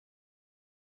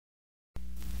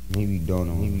Maybe you don't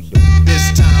know.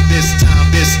 This time to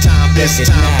build. This time to build.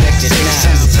 Power. This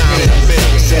time to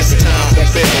build.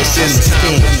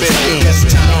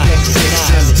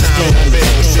 Power.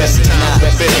 This time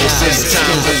to build. Power. This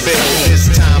time to build.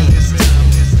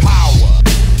 Power.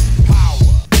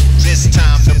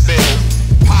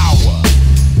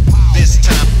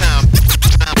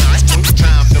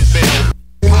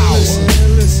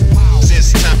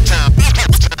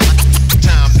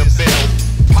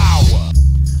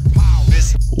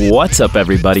 What's up,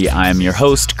 everybody? I am your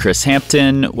host, Chris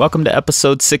Hampton. Welcome to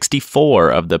episode 64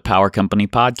 of the Power Company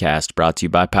Podcast, brought to you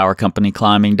by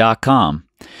PowerCompanyClimbing.com.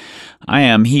 I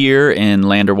am here in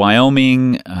Lander,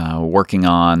 Wyoming, working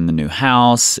on the new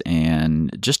house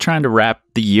and just trying to wrap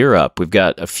the year up. We've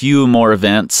got a few more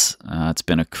events. It's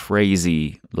been a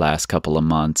crazy last couple of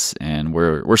months, and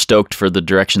we're stoked for the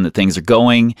direction that things are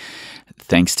going.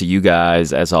 Thanks to you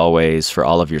guys, as always, for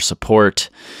all of your support.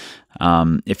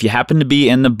 If you happen to be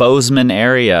in the Bozeman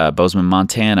area, Bozeman,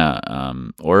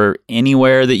 Montana, or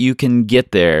anywhere that you can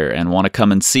get there and want to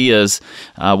come and see us,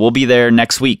 we'll be there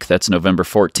next week. That's November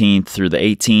 14th through the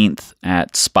 18th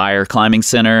at Spire Climbing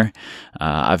Center.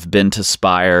 I've been to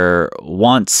Spire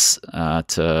once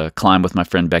to climb with my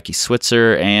friend Becky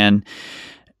Switzer, and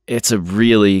it's a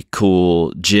really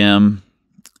cool gym.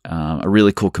 A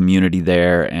really cool community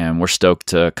there, and we're stoked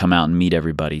to come out and meet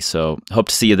everybody. So hope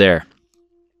to see you there.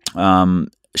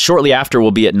 Shortly after,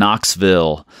 we'll be at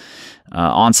Knoxville,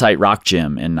 on-site rock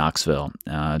gym in Knoxville,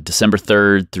 December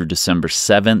 3rd through December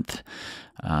 7th.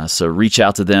 So reach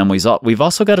out to them. We've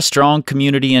also got a strong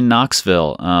community in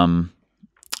Knoxville.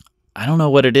 I don't know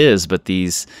what it is, but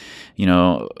we've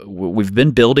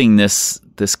been building this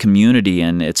community,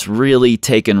 and it's really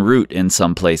taken root in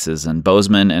some places, and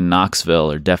Bozeman and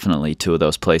Knoxville are definitely two of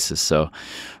those places. So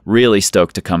really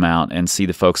stoked to come out and see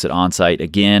the folks at Onsite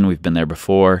again. We've been there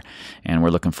before, and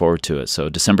we're looking forward to it. So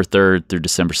December 3rd through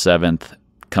December 7th,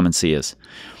 come and see us.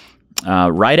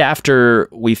 Right after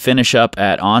we finish up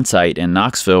at Onsite in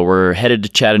Knoxville, we're headed to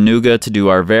Chattanooga to do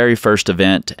our very first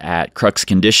event at Crux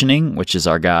Conditioning, which is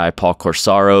our guy Paul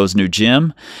Corsaro's new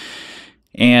gym.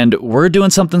 And we're doing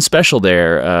something special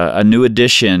there, a new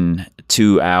addition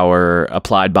to our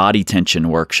applied body tension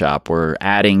workshop. We're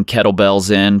adding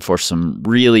kettlebells in for some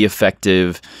really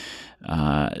effective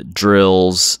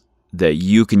drills that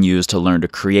you can use to learn to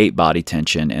create body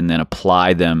tension and then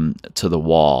apply them to the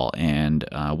wall. And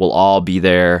we'll all be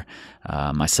there,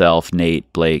 myself,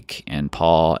 Nate, Blake, and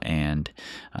Paul, and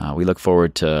we look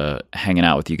forward to hanging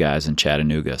out with you guys in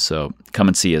Chattanooga. So come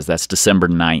and see us. That's December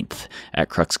 9th at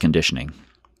Crux Conditioning.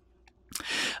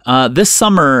 This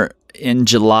summer in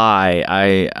July,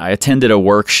 I attended a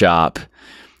workshop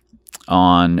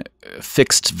on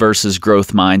fixed versus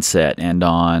growth mindset and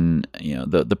on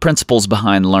the principles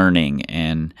behind learning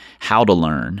and how to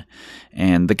learn.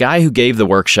 And the guy who gave the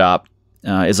workshop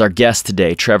is our guest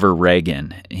today, Trevor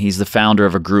Ragan. He's the founder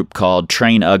of a group called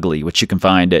Train Ugly, which you can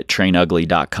find at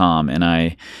trainugly.com. And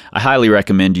I highly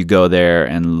recommend you go there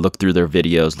and look through their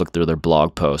videos, look through their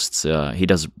blog posts. He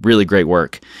does really great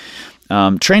work.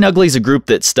 Train Ugly is a group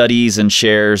that studies and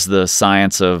shares the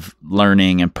science of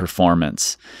learning and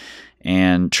performance.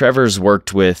 And Trevor's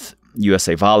worked with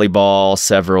USA Volleyball,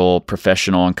 several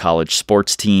professional and college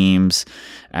sports teams,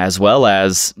 as well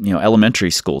as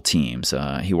elementary school teams.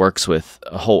 He works with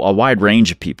a wide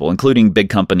range of people, including big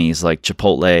companies like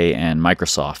Chipotle and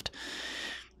Microsoft.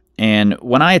 And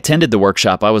when I attended the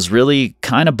workshop, I was really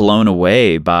kind of blown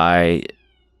away by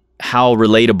how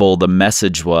relatable the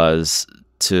message was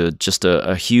to just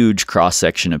a huge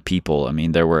cross-section of people. I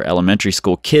mean, there were elementary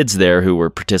school kids there who were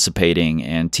participating,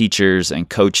 and teachers and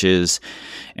coaches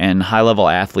and high-level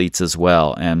athletes as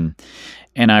well. And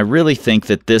I really think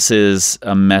that this is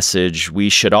a message we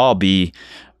should all be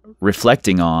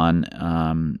reflecting on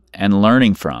and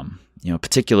learning from,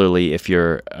 particularly if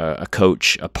you're a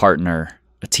coach, a partner,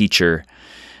 a teacher,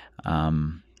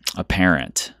 a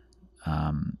parent.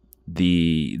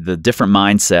 The different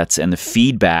mindsets and the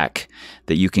feedback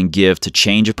that you can give to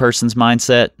change a person's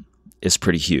mindset is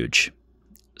pretty huge.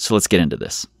 So let's get into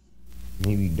this.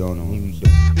 Maybe you don't know.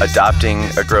 Adopting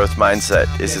a growth mindset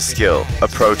is a skill.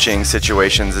 Approaching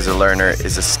situations as a learner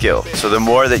is a skill. So the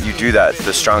more that you do that,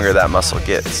 the stronger that muscle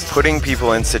gets. Putting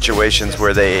people in situations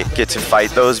where they get to fight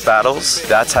those battles,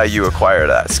 that's how you acquire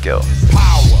that skill.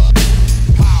 Power.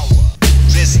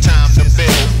 This time to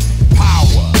build.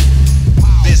 Power.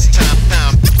 This time to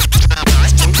build. Power.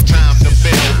 This time to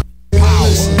build.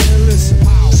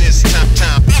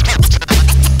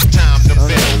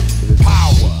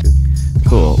 Power.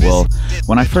 Cool. Well,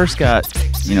 when I first got,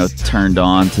 turned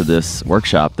on to this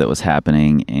workshop that was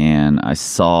happening, and I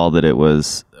saw that it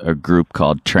was a group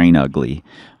called Train Ugly,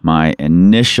 my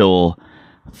initial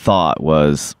thought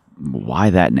was, why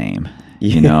that name?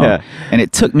 You know? And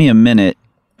it took me a minute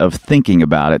of thinking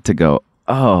about it to go,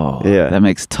 oh, that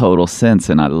makes total sense,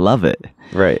 and I love it.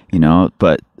 Right. You know,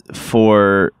 but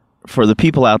for the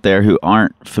people out there who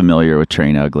aren't familiar with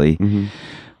Train Ugly,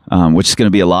 which is going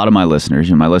to be a lot of my listeners.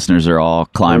 You know, my listeners are all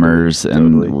climbers,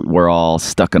 and we're all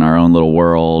stuck in our own little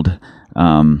world.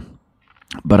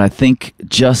 But I think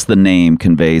just the name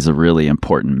conveys a really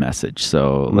important message.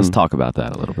 So let's talk about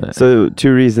that a little bit. So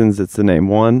 2 reasons it's the name.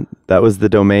 1, that was the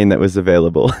domain that was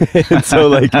available. So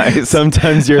like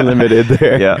sometimes you're limited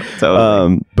there. Yeah,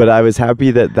 totally. But I was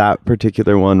happy that that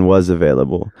particular one was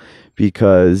available,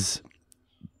 because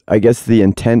I guess the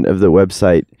intent of the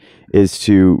website is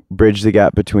to bridge the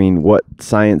gap between what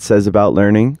science says about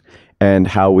learning and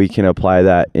how we can apply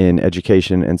that in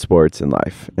education and sports and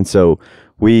life. And so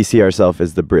we see ourselves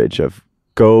as the bridge of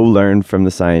go learn from the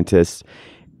scientists,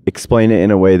 explain it in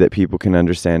a way that people can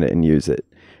understand it and use it.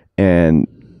 And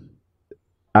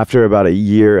after about a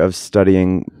year of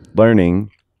studying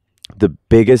learning, the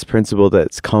biggest principle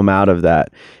that's come out of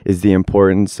that is the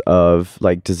importance of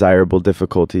like desirable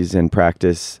difficulties in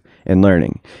practice and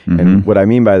learning. And what I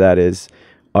mean by that is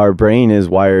our brain is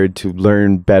wired to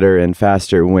learn better and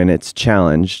faster when it's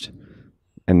challenged.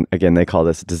 And again, they call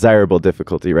this desirable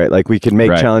difficulty, right? Like we can make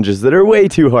challenges that are way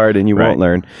too hard and you won't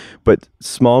learn. But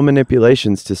small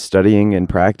manipulations to studying and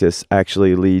practice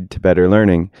actually lead to better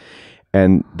learning.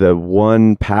 And the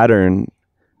one pattern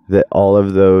that all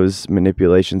of those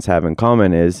manipulations have in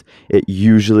common is it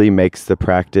usually makes the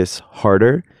practice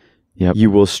harder.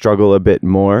 You will struggle a bit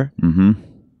more.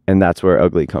 And that's where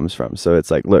ugly comes from. So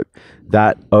it's like, look,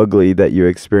 that ugly that you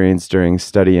experience during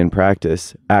study and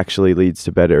practice actually leads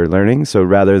to better learning. So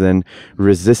rather than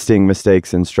resisting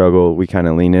mistakes and struggle, we kind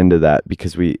of lean into that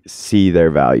because we see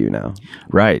their value now.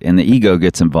 Right. And the ego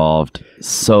gets involved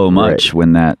so much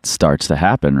when that starts to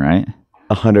happen, right?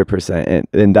 100%.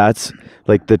 And that's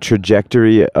like the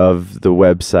trajectory of the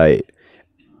website.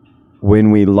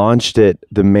 When we launched it,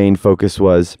 the main focus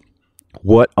was,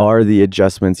 what are the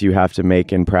adjustments you have to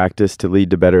make in practice to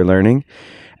lead to better learning?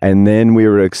 And then we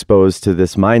were exposed to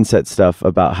this mindset stuff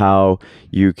about how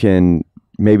you can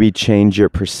maybe change your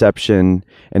perception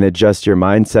and adjust your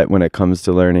mindset when it comes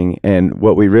to learning. And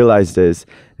what we realized is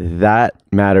that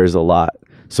matters a lot.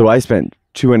 So I spent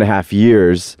 2.5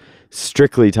 years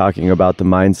strictly talking about the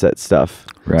mindset stuff.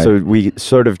 So we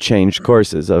sort of changed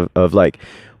courses of like,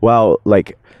 wow,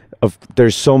 like,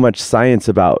 there's so much science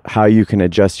about how you can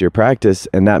adjust your practice,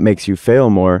 and that makes you fail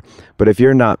more. But if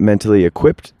you're not mentally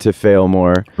equipped to fail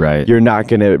more, you're not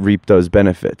going to reap those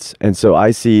benefits. And so I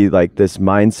see like this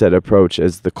mindset approach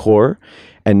as the core.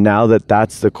 And now that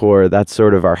that's the core, that's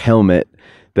sort of our helmet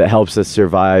that helps us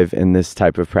survive in this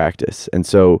type of practice. And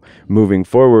so moving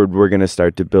forward, we're going to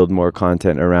start to build more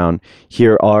content around,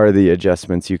 here are the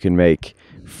adjustments you can make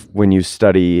when you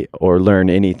study or learn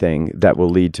anything that will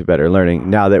lead to better learning,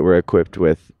 now that we're equipped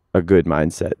with a good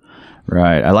mindset.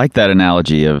 Right. I like that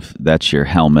analogy of that's your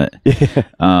helmet.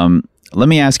 Let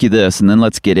me ask you this, and then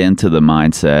let's get into the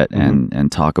mindset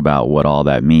and talk about what all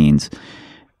that means.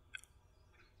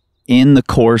 In the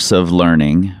course of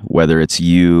learning, whether it's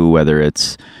you, whether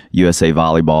it's USA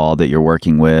Volleyball that you're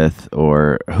working with,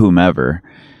 or whomever,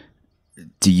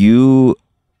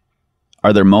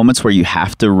 are there moments where you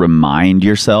have to remind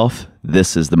yourself,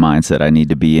 this is the mindset I need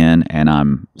to be in, and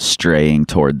I'm straying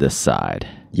toward this side?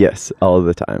 Yes, all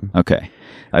the time. Okay.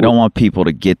 I don't want people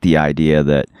to get the idea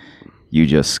that you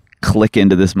just click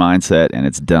into this mindset and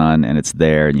it's done and it's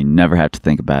there and you never have to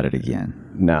think about it again.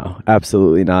 No,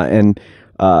 absolutely not. And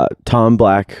Tom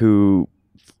Black, who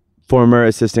former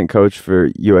assistant coach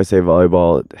for USA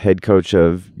Volleyball, head coach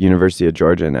of University of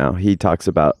Georgia now, he talks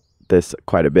about this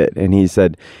quite a bit. And he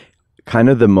said, kind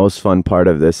of the most fun part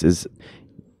of this is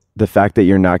the fact that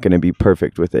you're not going to be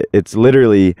perfect with it. It's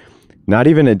literally not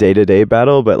even a day-to-day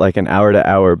battle, but like an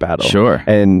hour-to-hour battle. Sure.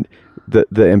 And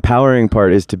the empowering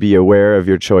part is to be aware of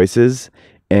your choices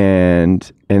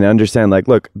and understand, like,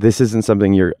 look, this isn't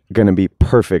something you're going to be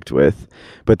perfect with,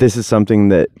 but this is something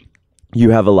that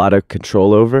you have a lot of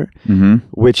control over,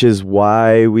 which is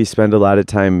why we spend a lot of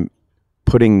time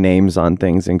putting names on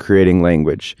things and creating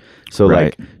language. So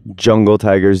like jungle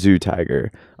tiger, zoo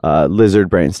tiger, lizard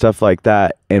brain, stuff like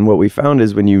that. And what we found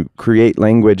is when you create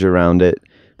language around it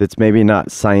that's maybe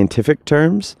not scientific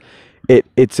terms,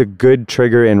 it's a good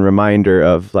trigger and reminder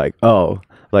of like, oh,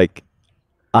 like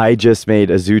I just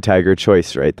made a zoo tiger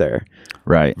choice right there.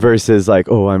 Right. Versus like,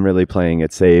 oh, I'm really playing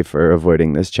it safe or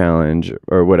avoiding this challenge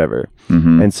or whatever.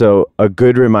 And so a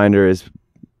good reminder is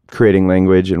creating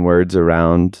language and words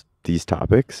around these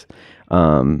topics.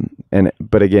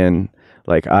 But again,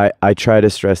 like I try to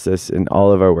stress this in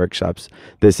all of our workshops.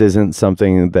 This isn't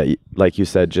something that, like you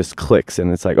said, just clicks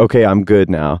and it's like, okay, I'm good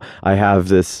now. I have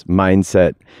this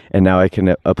mindset and now I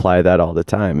can apply that all the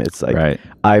time. It's like, Right.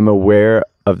 I'm aware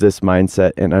of this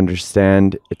mindset and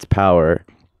understand its power,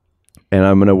 and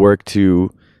I'm going to work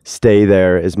to stay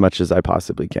there as much as I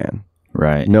possibly can.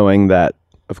 Right. Knowing that,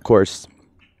 of course,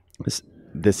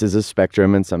 this is a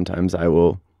spectrum and sometimes I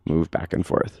will move back and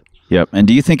forth. Yep. And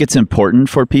do you think it's important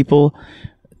for people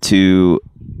to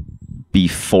be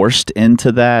forced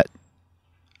into that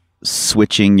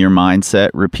switching your mindset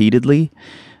repeatedly?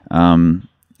 And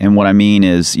what I mean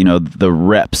is, you know, the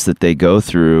reps that they go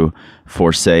through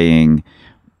for saying,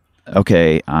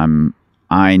 okay,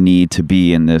 I need to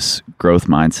be in this growth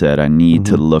mindset. I need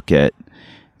to look at,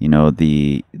 you know,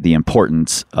 the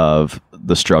importance of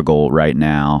the struggle right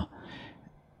now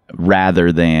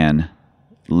rather than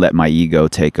let my ego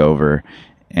take over.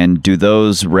 And do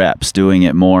those reps, doing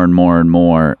it more and more and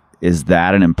more, is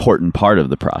that an important part of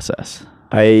the process?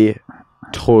 I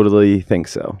totally think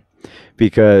so,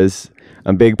 because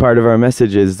a big part of our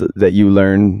message is that you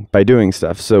learn by doing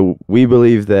stuff. So we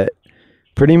believe that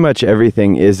pretty much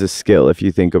everything is a skill if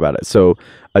you think about it. So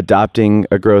adopting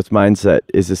a growth mindset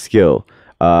is a skill.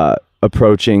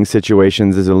 Approaching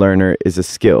situations as a learner is a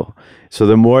skill. So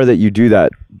the more that you do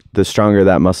that, the stronger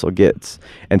that muscle gets.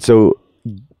 And so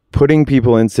putting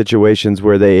people in situations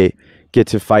where they get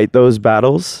to fight those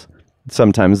battles,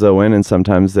 sometimes they'll win and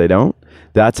sometimes they don't.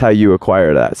 That's how you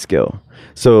acquire that skill.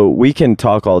 So we can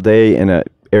talk all day in an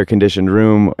air-conditioned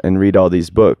room and read all these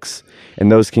books,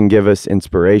 and those can give us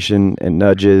inspiration and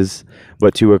nudges,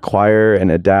 but to acquire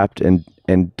and adapt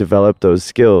and develop those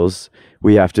skills,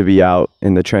 we have to be out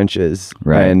in the trenches,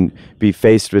 right, and be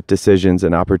faced with decisions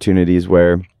and opportunities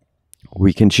where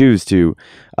we can choose to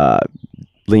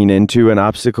lean into an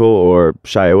obstacle or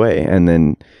shy away. And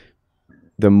then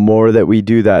the more that we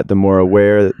do that, the more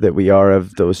aware that we are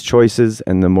of those choices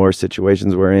and the more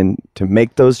situations we're in to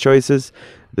make those choices,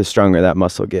 the stronger that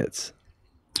muscle gets.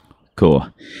 Cool.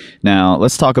 Now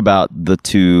let's talk about the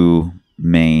two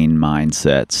main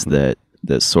mindsets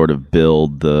that sort of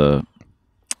build the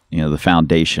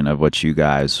foundation of what you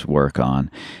guys work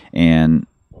on. And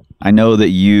I know that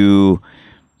you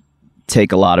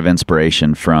take a lot of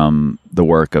inspiration from the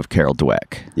work of Carol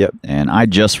Dweck. Yep. And I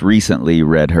just recently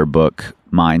read her book,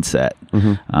 Mindset.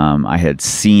 I had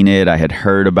seen it. I had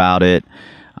heard about it.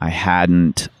 I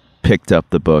hadn't picked up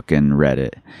the book and read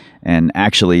it. And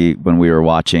actually, when we were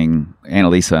watching,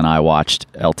 Annalisa and I watched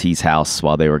LT's house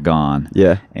while they were gone.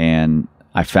 Yeah. And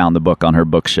I found the book on her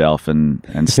bookshelf and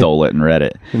stole it and read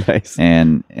it. Nice.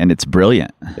 And it's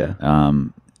brilliant. Yeah.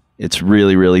 It's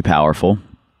really, really powerful.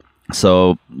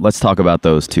 So let's talk about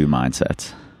those two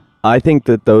mindsets. I think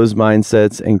that those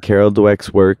mindsets and Carol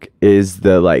Dweck's work is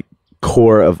the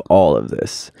core of all of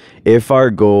this. If our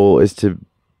goal is to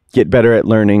get better at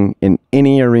learning in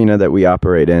any arena that we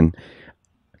operate in,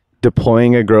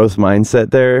 deploying a growth mindset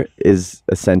there is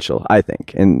essential, I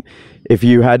think. And if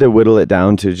you had to whittle it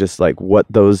down to just what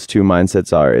those two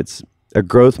mindsets are, it's a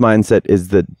growth mindset is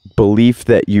the belief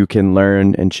that you can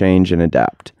learn and change and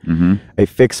adapt. A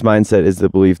fixed mindset is the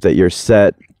belief that you're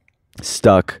set,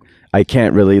 stuck, I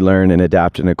can't really learn and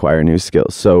adapt and acquire new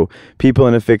skills. So people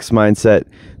in a fixed mindset,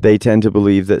 they tend to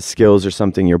believe that skills are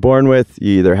something you're born with.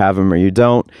 You either have them or you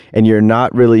don't, and you're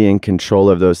not really in control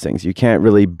of those things. You can't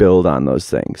really build on those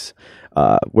things.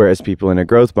 Whereas people in a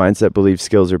growth mindset believe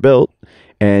skills are built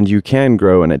and you can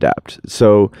grow and adapt.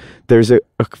 So there's a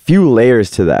few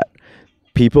layers to that.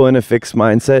 People in a fixed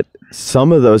mindset,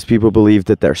 some of those people believe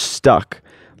that they're stuck.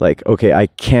 Okay, I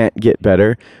can't get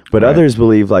better. But others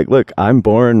believe look, I'm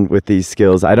born with these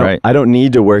skills. I don't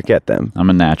need to work at them.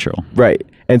 I'm a natural. Right.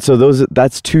 And so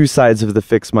that's two sides of the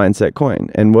fixed mindset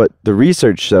coin. And what the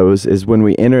research shows is when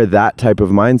we enter that type of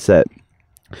mindset,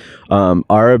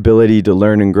 our ability to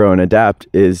learn and grow and adapt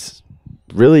is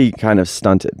really kind of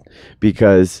stunted,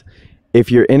 because if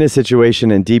you're in a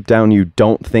situation and deep down you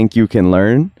don't think you can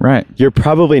learn, right, you're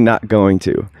probably not going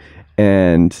to.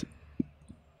 And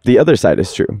the other side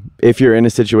is true. If you're in a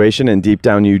situation and deep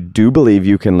down you do believe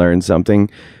you can learn something,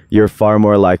 you're far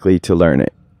more likely to learn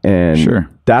it. And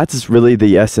that's really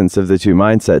the essence of the two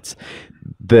mindsets.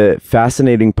 The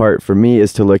fascinating part for me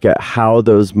is to look at how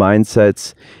those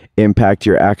mindsets impact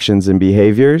your actions and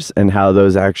behaviors, and how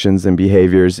those actions and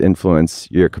behaviors influence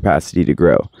your capacity to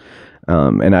grow.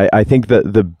 And I think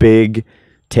that the big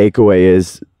takeaway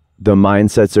is the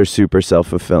mindsets are super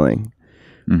self-fulfilling.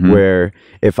 Where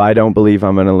if I don't believe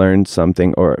I'm going to learn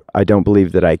something, or I don't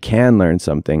believe that I can learn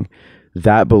something,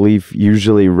 that belief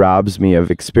usually robs me of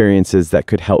experiences that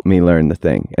could help me learn the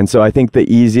thing. And so I think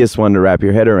the easiest one to wrap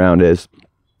your head around is,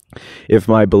 if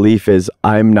my belief is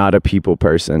I'm not a people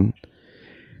person,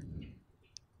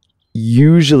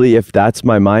 usually if that's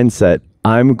my mindset,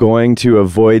 I'm going to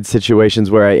avoid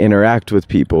situations where I interact with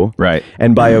people. Right.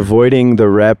 And by avoiding the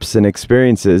reps and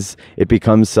experiences, it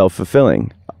becomes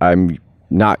self-fulfilling. I'm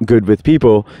not good with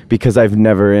people because I've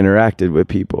never interacted with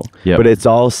people. Yep. But it's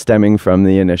all stemming from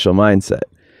the initial mindset.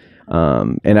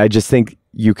 And I just think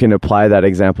you can apply that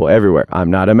example everywhere.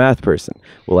 I'm not a math person.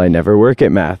 Well, I never work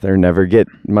at math or never get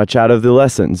much out of the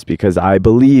lessons because I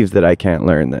believe that I can't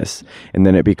learn this. And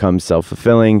then it becomes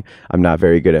self-fulfilling. I'm not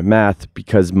very good at math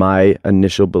because my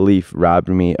initial belief robbed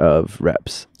me of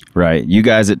reps. Right. You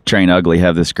guys at Train Ugly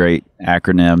have this great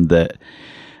acronym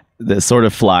that sort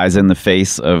of flies in the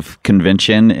face of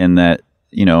convention, in that,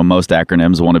 you know, most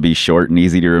acronyms want to be short and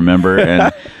easy to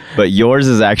remember, but yours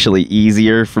is actually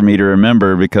easier for me to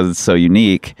remember because it's so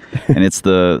unique, and it's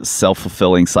the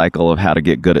self-fulfilling cycle of how to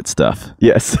get good at stuff.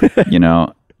 Yes. You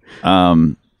know,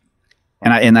 and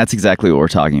that's exactly what we're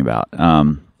talking about.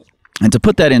 And to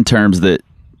put that in terms that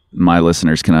my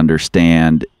listeners can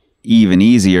understand even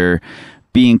easier,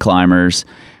 being climbers,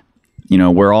 you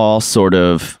know, we're all sort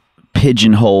of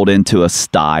pigeonholed into a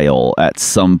style at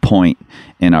some point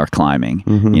in our climbing.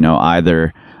 Mm-hmm. You know,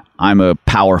 either I'm a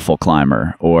powerful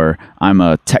climber, or I'm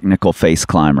a technical face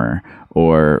climber,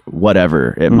 or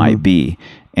whatever it might be.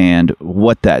 And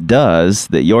what that does,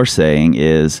 that you're saying,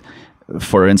 is,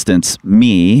 for instance,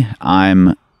 me, I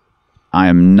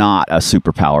am not a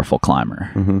super powerful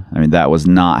climber. I mean, that was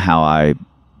not how I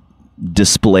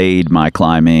displayed my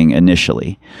climbing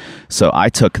initially. So I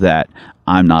took that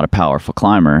I'm not a powerful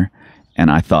climber, and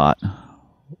I thought,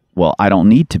 well, I don't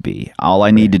need to be. All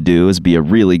I need to do is be a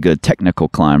really good technical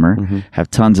climber, have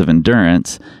tons of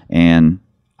endurance, and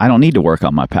I don't need to work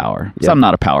on my power. So I'm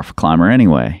not a powerful climber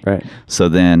anyway. Right. So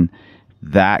then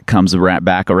that comes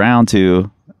back around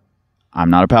to, I'm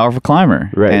not a powerful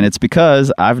climber. Right. And it's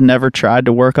because I've never tried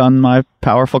to work on my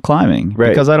powerful climbing. Right.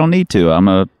 Because I don't need to. I'm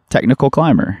a technical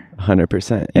climber.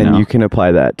 100%. You And know? you can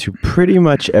apply that to pretty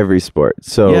much every sport.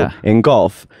 So Yeah. in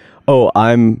golf,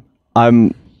 I'm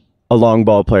a long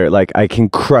ball player. Like, I can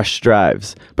crush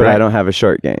drives, but I Right. don't have a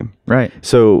short game. Right.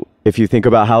 So if you think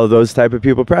about how those type of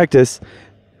people practice,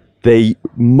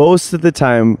 most of the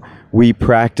time we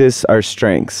practice our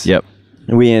strengths. Yep.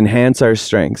 We enhance our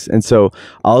strengths. And so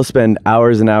I'll spend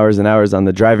hours and hours and hours on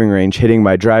the driving range hitting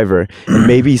my driver and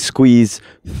maybe squeeze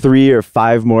 3 or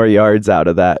 5 more yards out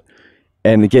of that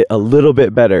and get a little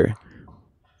bit better.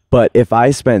 But if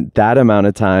I spent that amount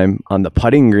of time on the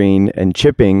putting green and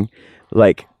chipping,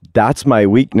 like, that's my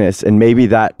weakness. And maybe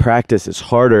that practice is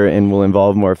harder and will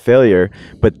involve more failure,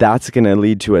 but that's going to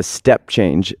lead to a step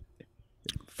change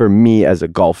for me as a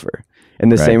golfer.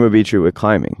 And the same would be true with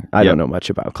climbing. I don't know much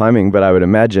about climbing, but I would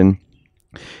imagine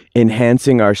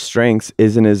enhancing our strengths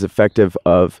isn't as effective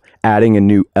of adding a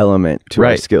new element to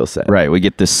our skill set. Right. We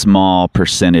get this small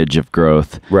percentage of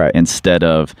growth instead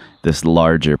of this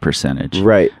larger percentage.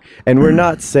 Right. And we're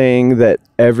not saying that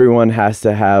everyone has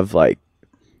to have like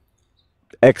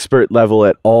expert level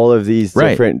at all of these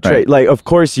different traits. Like, of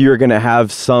course, you're going to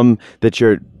have some that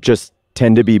you're just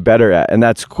tend to be better at, and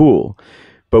that's cool.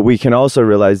 But we can also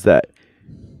realize that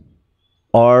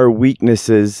our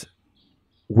weaknesses,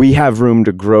 we have room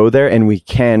to grow there, and we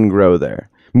can grow there.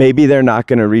 Maybe they're not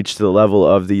going to reach the level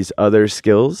of these other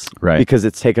skills because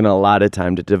it's taken a lot of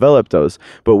time to develop those,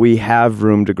 but we have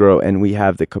room to grow, and we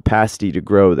have the capacity to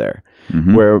grow there,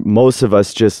 where most of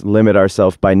us just limit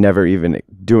ourselves by never even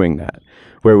doing that,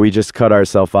 where we just cut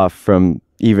ourselves off from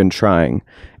even trying.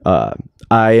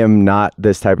 I am not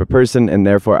this type of person, and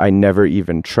therefore I never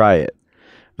even try it,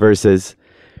 versus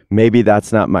maybe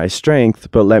that's not my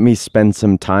strength, but let me spend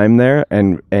some time there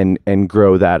and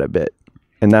grow that a bit.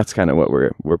 And that's kind of what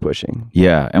we're pushing.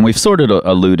 Yeah, and we've sort of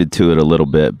alluded to it a little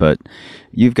bit, but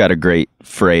you've got a great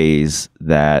phrase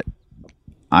that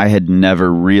I had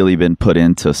never really been put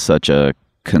into such a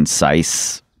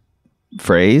concise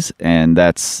phrase, and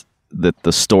that's that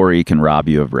the story can rob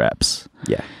you of reps.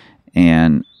 Yeah.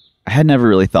 And I had never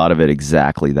really thought of it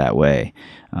exactly that way.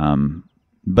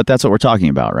 But that's what we're talking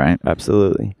about, right?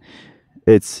 Absolutely.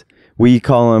 We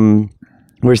call them,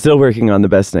 we're still working on the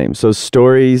best name. So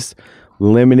stories,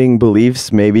 limiting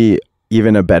beliefs, maybe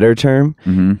even a better term.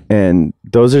 And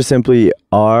those are simply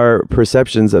our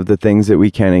perceptions of the things that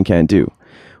we can and can't do.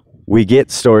 We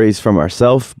get stories from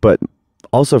ourselves, but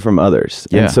also from others.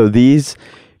 Yeah. And so these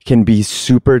can be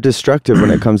super destructive when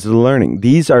it comes to the learning.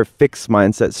 These are fixed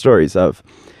mindset stories of,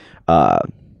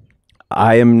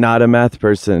 I am not a math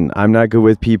person. I'm not good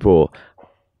with people.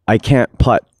 I can't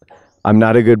putt. I'm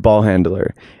not a good ball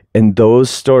handler. And those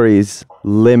stories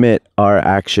limit our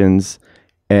actions.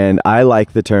 And I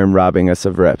like the term robbing us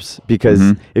of reps,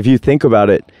 because if you think about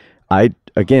it, I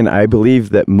believe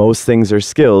that most things are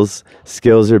skills.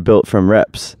 Skills are built from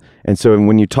reps. And so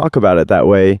when you talk about it that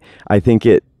way, I think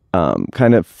it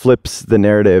kind of flips the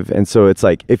narrative. And so it's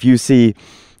like, if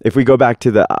we go back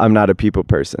to the I'm not a people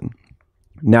person.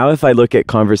 Now, if I look at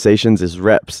conversations as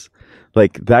reps,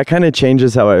 like that kind of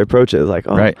changes how I approach it. It's like,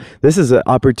 oh, this is an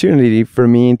opportunity for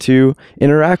me to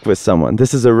interact with someone.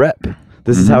 This is a rep.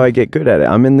 This is how I get good at it.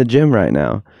 I'm in the gym right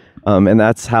now. And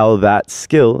that's how that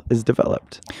skill is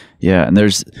developed. Yeah. And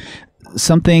there's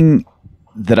something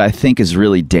that I think is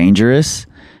really dangerous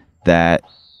that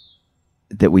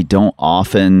we don't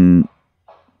often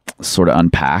sort of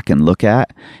unpack and look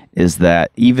at, is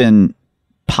that even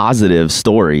positive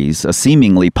stories, a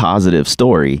seemingly positive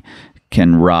story,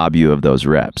 can rob you of those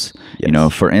reps. Yes. You know,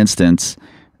 for instance,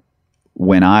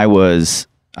 when I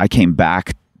came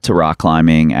back to rock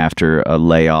climbing after a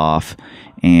layoff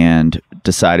and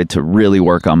decided to really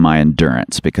work on my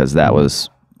endurance, because that was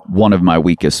one of my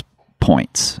weakest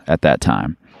points at that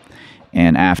time.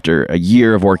 And after a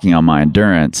year of working on my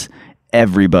endurance,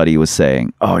 everybody was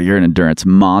saying, oh, you're an endurance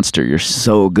monster. You're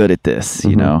so good at this.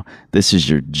 You know, this is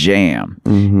your jam.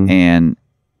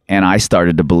 And I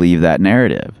started to believe that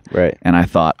narrative. Right. And I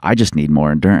thought, I just need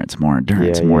more endurance, more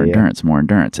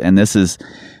endurance. And this is,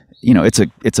 you know, it's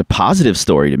a positive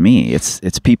story to me.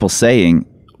 It's people saying,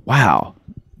 wow,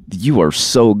 you are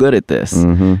so good at this,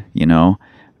 you know,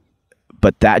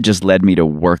 but that just led me to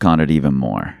work on it even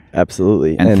more.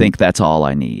 Absolutely. And think that's all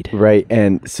I need. Right.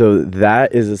 And so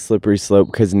that is a slippery slope,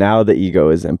 because now the ego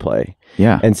is in play.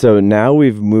 Yeah. And so now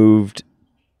we've moved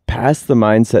past the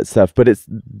mindset stuff, but it's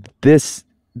this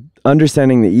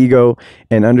understanding the ego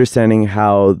and understanding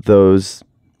how those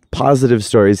positive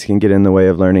stories can get in the way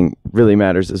of learning really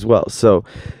matters as well. So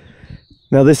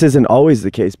now this isn't always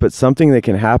the case, but something that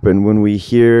can happen when we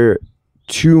hear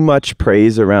too much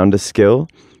praise around a skill,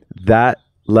 that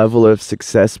level of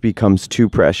success becomes too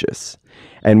precious,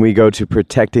 and we go to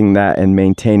protecting that and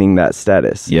maintaining that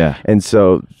status. Yeah. And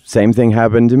so same thing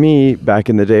happened to me back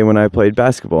in the day when I played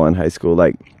basketball in high school.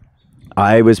 Like,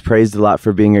 I was praised a lot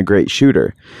for being a great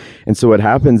shooter. And so what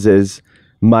happens is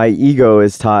my ego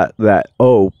is taught that,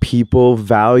 oh, people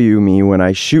value me when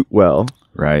I shoot well.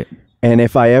 Right. And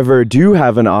if I ever do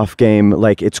have an off game,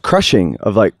 like, it's crushing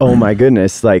of like, oh my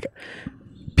goodness, like,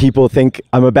 people think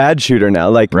I'm a bad shooter now.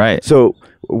 Like, right. So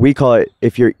we call it,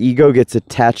 if your ego gets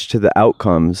attached to the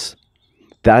outcomes,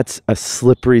 that's a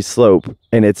slippery slope,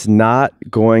 and it's not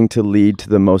going to lead to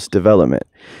the most development.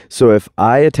 So if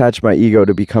I attach my ego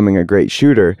to becoming a great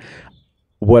shooter,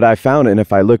 what I found, and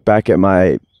if I look back at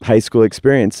my high school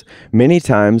experience, many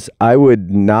times I would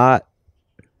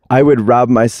rob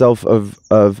myself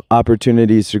of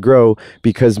opportunities to grow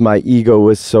because my ego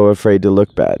was so afraid to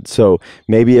look bad. So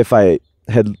maybe if I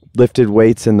had lifted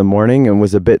weights in the morning and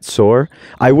was a bit sore,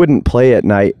 I wouldn't play at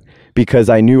night because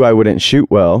I knew I wouldn't shoot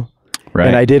well. Right.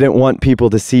 And I didn't want people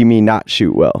to see me not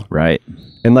shoot well. Right.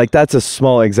 And like, that's a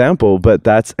small example, but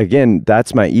that's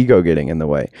my ego getting in the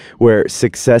way, where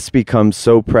success becomes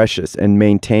so precious and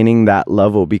maintaining that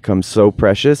level becomes so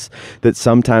precious that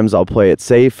sometimes I'll play it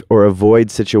safe or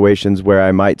avoid situations where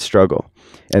I might struggle.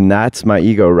 And that's my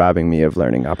ego robbing me of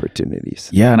learning opportunities.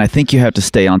 Yeah. And I think you have to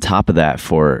stay on top of that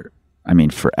forever,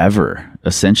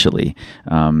 essentially.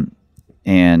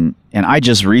 And I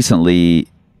just recently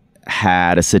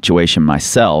had a situation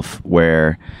myself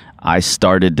where I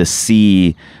started to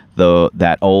see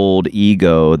that old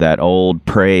ego, that old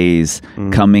praise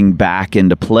coming back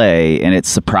into play. And it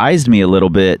surprised me a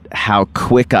little bit how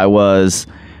quick I was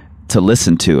to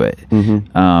listen to it.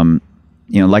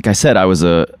 You know, like I said, I was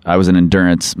an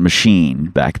endurance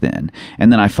machine back then.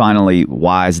 And then I finally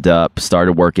wised up,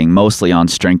 started working mostly on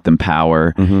strength and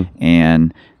power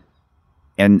and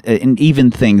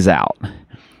even things out.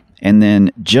 And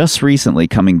then just recently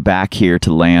coming back here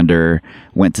to Lander,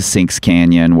 went to Sinks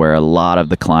Canyon, where a lot of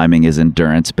the climbing is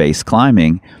endurance-based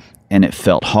climbing, and it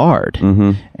felt hard.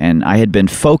 And I had been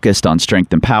focused on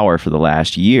strength and power for the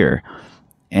last year.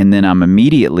 And then I'm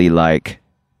immediately like,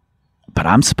 but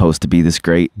I'm supposed to be this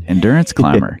great endurance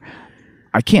climber.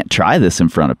 I can't try this in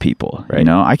front of people. Right. You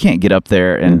know, I can't get up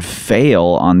there and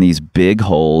fail on these big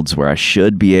holds where I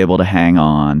should be able to hang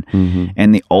on.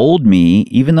 And the old me,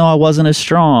 even though I wasn't as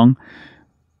strong,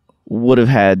 would have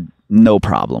had no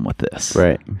problem with this.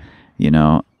 Right. You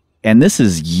know, and this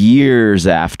is years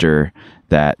after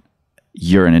that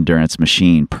 "you're an endurance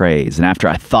machine" praise, and after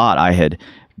I thought I had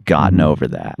gotten over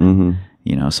that.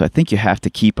 You know, so I think you have to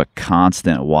keep a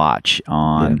constant watch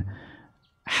on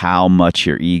how much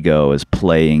your ego is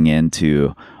playing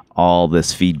into all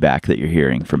this feedback that you're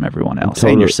hearing from everyone else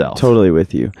and yourself. Totally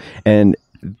with you. And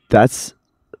that's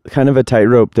kind of a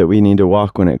tightrope that we need to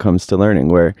walk when it comes to learning,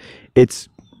 where it's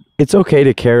okay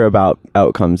to care about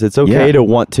outcomes. It's okay to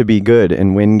want to be good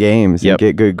and win games and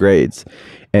get good grades.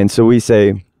 And so we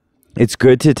say it's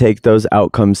good to take those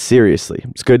outcomes seriously.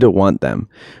 It's good to want them.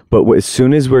 But as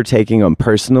soon as we're taking them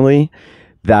personally,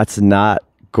 that's not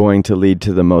going to lead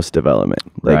to the most development.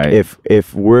 Like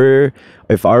if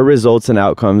our results and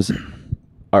outcomes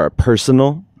are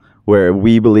personal, where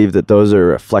we believe that those are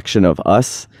a reflection of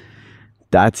us,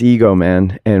 that's ego,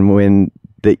 man. And when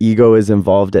the ego is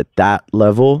involved at that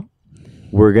level,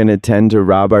 we're going to tend to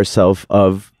rob ourselves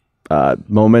of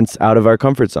moments out of our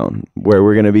comfort zone, where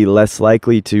we're going to be less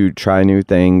likely to try new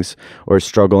things or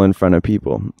struggle in front of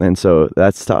people. And so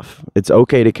that's tough. It's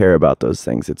okay to care about those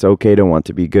things. It's okay to want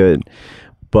to be good.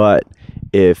 But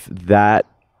if that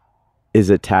is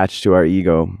attached to our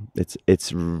ego,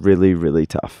 it's really, really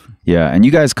tough. Yeah. And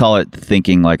you guys call it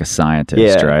thinking like a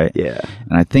scientist, right? Yeah.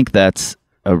 And I think that's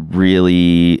a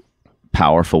really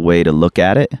powerful way to look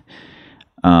at it.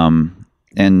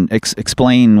 And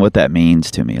explain what that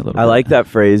means to me a little bit. I like that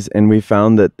phrase, and we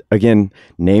found that, again,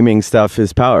 naming stuff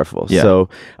is powerful. Yeah. So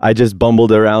I just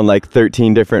bumbled around like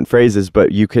 13 different phrases,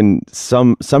 but you can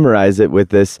summarize it with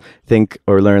this: think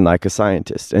or learn like a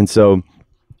scientist. And so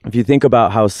if you think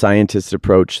about how scientists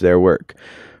approach their work,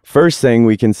 first thing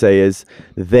we can say is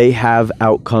they have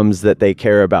outcomes that they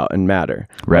care about and matter.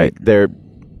 Right. Like they're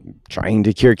trying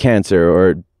to cure cancer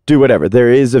or do whatever.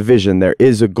 There is a vision. There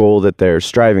is a goal that they're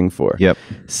striving for. Yep.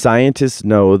 Scientists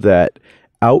know that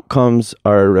outcomes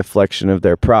are a reflection of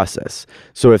their process.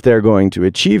 So if they're going to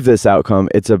achieve this outcome,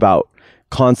 it's about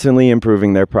constantly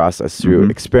improving their process through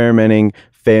experimenting,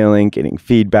 failing, getting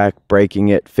feedback, breaking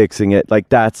it, fixing it. Like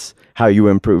that's how you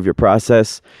improve your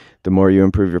process. The more you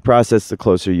improve your process, the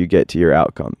closer you get to your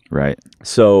outcome. Right.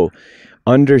 So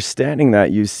understanding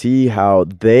that, you see how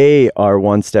they are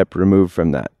one step removed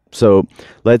from that. So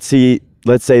let's say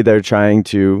they're trying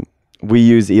to, we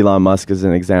use Elon Musk as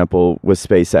an example with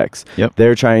SpaceX. Yep.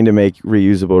 They're trying to make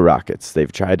reusable rockets. They've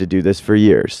tried to do this for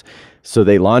years. So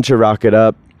they launch a rocket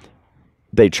up,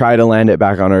 they try to land it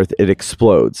back on Earth, it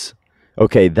explodes.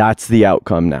 Okay, that's the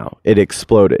outcome now. It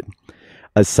exploded.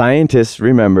 A scientist,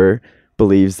 remember,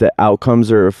 believes that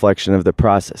outcomes are a reflection of the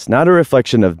process, not a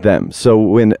reflection of them. So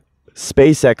when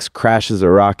SpaceX crashes a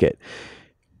rocket,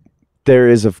 there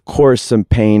is, of course, some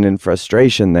pain and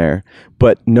frustration there,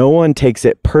 but no one takes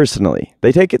it personally.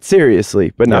 They take it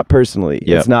seriously, but not personally.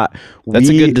 It's not. That's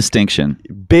a good distinction.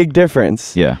 Big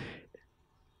difference. Yeah.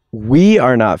 We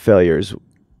are not failures.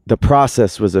 The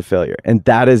process was a failure, and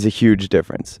that is a huge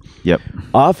difference. Yep.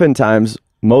 Oftentimes,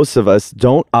 most of us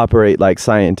don't operate like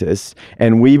scientists,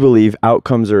 and we believe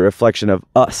outcomes are a reflection of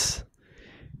us.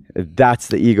 That's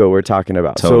the ego we're talking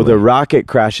about. Totally. So the rocket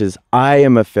crashes, I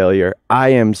am a failure, I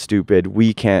am stupid,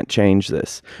 we can't change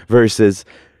this, versus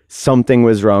something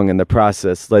was wrong in the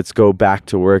process, let's go back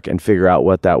to work and figure out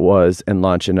what that was and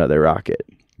launch another rocket.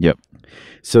 Yep.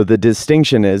 So the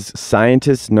distinction is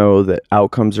scientists know that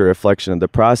outcomes are a reflection of the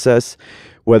process.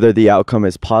 Whether the outcome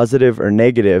is positive or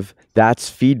negative, that's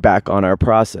feedback on our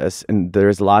process, and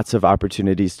there's lots of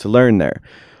opportunities to learn there.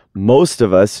 Most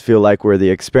of us feel like we're the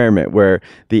experiment, where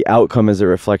the outcome is a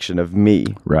reflection of me.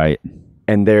 Right.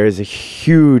 And there is a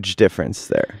huge difference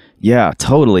there. Yeah,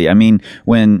 totally. I mean,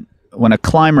 when a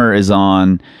climber is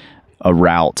on a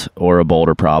route or a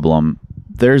boulder problem,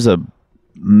 there's a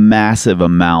massive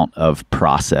amount of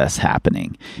process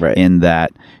happening. Right. In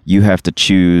that you have to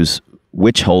choose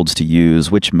which holds to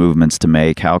use, which movements to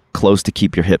make, how close to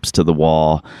keep your hips to the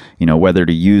wall, whether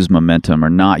to use momentum or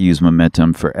not use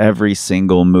momentum for every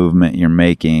single movement you're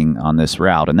making on this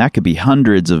route. And that could be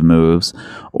hundreds of moves,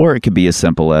 or it could be as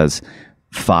simple as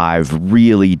 5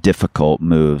 really difficult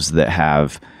moves that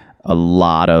have a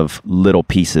lot of little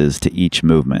pieces to each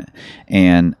movement.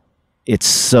 And it's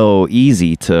so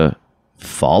easy to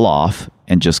fall off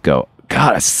and just go,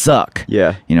 God, I suck.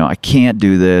 Yeah. I can't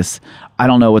do this. I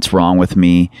don't know what's wrong with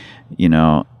me,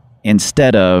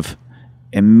 instead of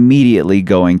immediately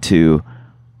going to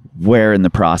where in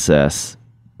the process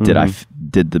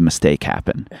did the mistake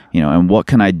happen, and what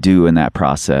can I do in that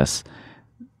process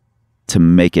to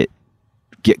make it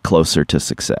get closer to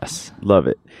success. Love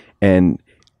it. And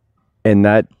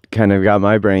that kind of got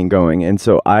my brain going. And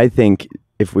so I think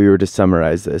if we were to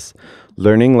summarize this,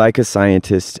 learning like a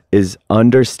scientist is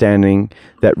understanding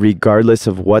that regardless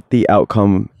of what the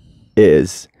outcome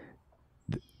is,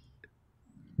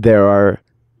 there are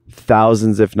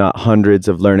thousands, if not hundreds,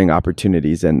 of learning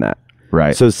opportunities in that.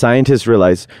 Right. So scientists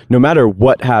realize no matter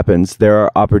what happens, there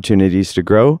are opportunities to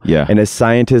grow. Yeah. And as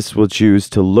scientists will choose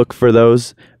to look for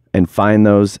those and find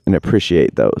those and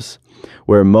appreciate those,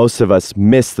 where most of us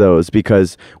miss those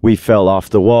because we fell off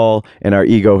the wall and our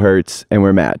ego hurts and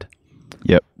we're mad.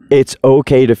 Yep. It's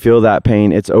okay to feel that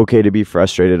pain. It's okay to be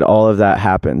frustrated. All of that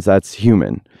happens. That's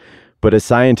human. But a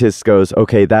scientist goes,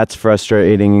 okay, that's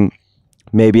frustrating.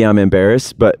 Maybe I'm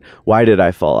embarrassed, but why did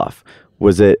I fall off?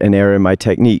 Was it an error in my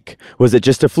technique? Was it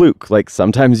just a fluke? Like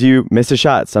sometimes you miss a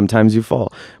shot, sometimes you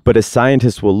fall. But a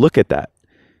scientist will look at that,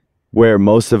 where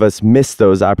most of us miss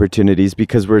those opportunities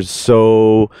because we're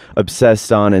so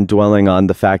obsessed on and dwelling on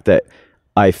the fact that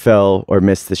I fell or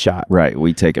missed the shot. Right.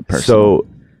 We take it personal. So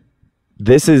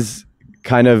this is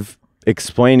kind of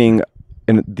explaining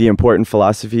the important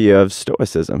philosophy of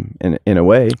Stoicism in a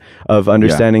way, of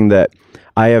understanding that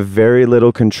I have very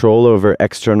little control over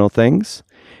external things,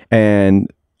 and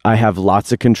I have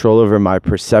lots of control over my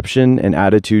perception and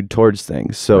attitude towards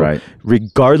things. So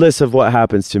regardless of what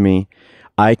happens to me,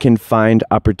 I can find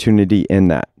opportunity in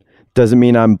that. Doesn't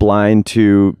mean I'm blind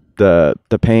to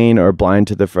the pain or blind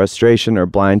to the frustration or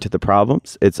blind to the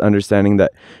problems. It's understanding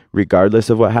that regardless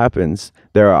of what happens,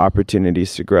 there are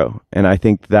opportunities to grow. And I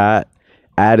think that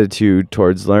attitude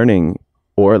towards learning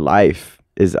or life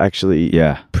is actually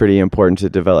pretty important to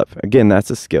develop. Again,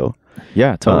 that's a skill.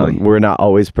 Yeah, totally. We're not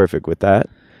always perfect with that.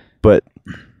 But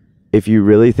if you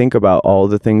really think about all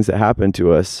the things that happen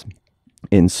to us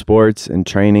in sports and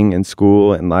training and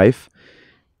school and life,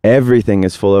 everything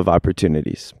is full of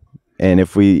opportunities. And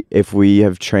if we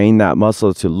have trained that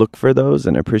muscle to look for those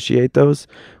and appreciate those,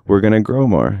 we're going to grow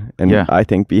more. And I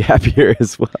think be happier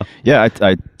as well. Yeah,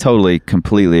 I totally,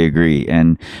 completely agree.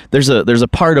 And there's a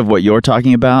part of what you're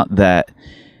talking about that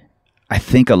I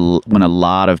think when a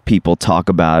lot of people talk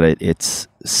about it, it's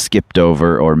skipped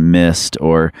over or missed,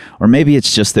 or maybe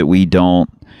it's just that we don't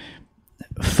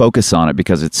focus on it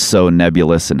because it's so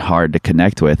nebulous and hard to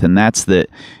connect with. And that's that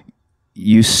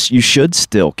you should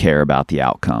still care about the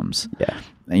outcomes. Yeah.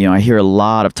 You know, I hear a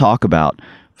lot of talk about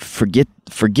forget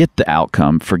the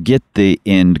outcome, forget the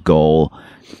end goal,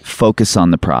 focus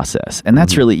on the process. And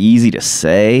that's really easy to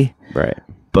say. Right.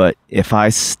 But if I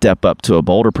step up to a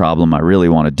boulder problem I really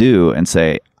want to do and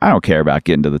say, I don't care about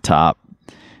getting to the top,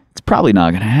 it's probably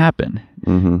not going to happen.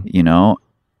 You know,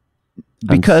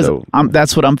 because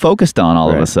that's what I'm focused on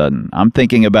all of a sudden. I'm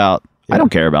thinking about, I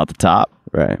don't care about the top.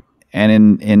 Right.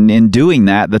 And in doing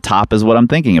that, the top is what I'm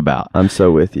thinking about. I'm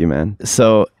so with you, man.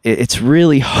 So it's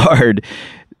really hard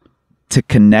to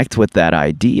connect with that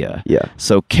idea. Yeah.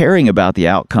 So caring about the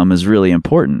outcome is really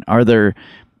important. Are there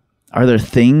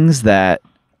things that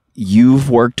you've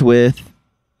worked with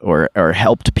or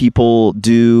helped people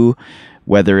do,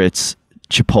 whether it's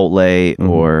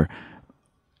Chipotle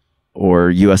or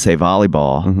USA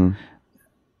Volleyball,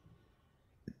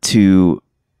 to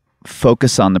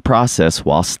focus on the process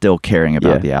while still caring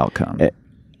about the outcome?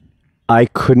 I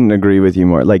couldn't agree with you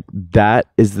more. Like, that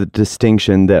is the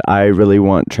distinction that I really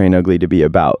want Train Ugly to be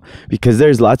about, because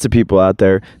there's lots of people out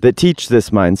there that teach this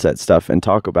mindset stuff and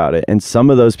talk about it. And some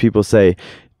of those people say,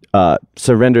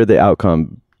 surrender the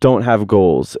outcome, don't have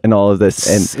goals and all of this.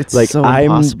 And it's like, so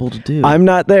impossible to do. I'm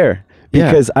not there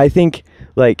because I think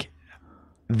like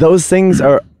those things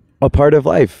are a part of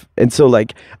life. And so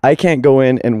like, I can't go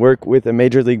in and work with a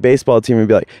Major League Baseball team and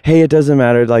be like, hey, it doesn't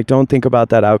matter. Like, don't think about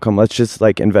that outcome. Let's just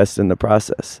like invest in the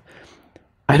process.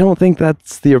 I don't think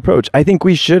that's the approach. I think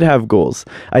we should have goals.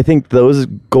 I think those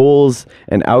goals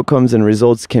and outcomes and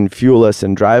results can fuel us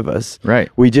and drive us. Right.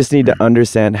 We just need to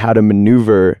understand how to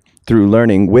maneuver through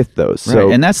learning with those. Right.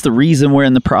 So, and that's the reason we're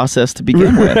in the process to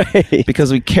begin with,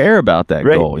 because we care about that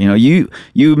goal. You know,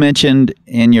 you mentioned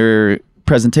in your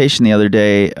presentation the other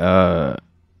day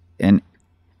an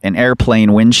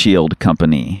airplane windshield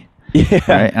company. Yeah.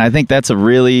 Right? And I think that's a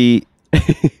really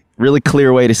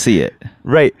clear way to see it.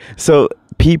 Right. So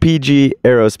PPG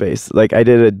Aerospace, like I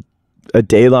did a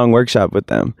day-long workshop with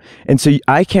them. And so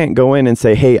I can't go in and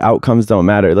say, hey, outcomes don't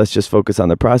matter. Let's just focus on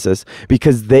the process,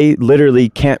 because they literally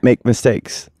can't make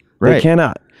mistakes. Right. They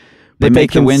cannot. They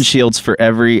make the windshields for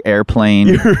every airplane.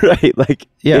 You're right. Like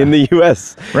in the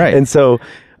US. Right. And so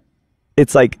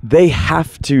it's like they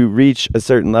have to reach a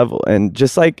certain level. And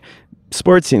just like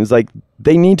sports teams, like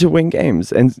they need to win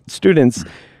games, and students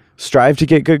strive to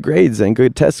get good grades and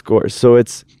good test scores. So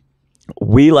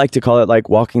we like to call it like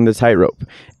walking the tightrope.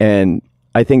 And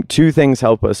I think two things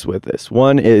help us with this.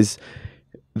 One is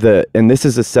and this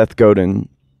is a Seth Godin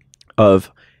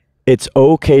of, it's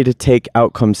okay to take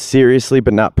outcomes seriously,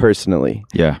 but not personally.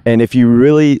 Yeah. And if you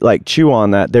really like chew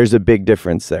on that, there's a big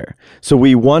difference there. So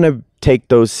we want to take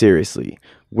those seriously.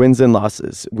 wins and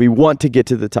losses. We want to get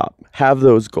to the top, have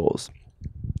those goals.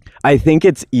 I think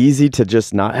it's easy to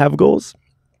just not have goals.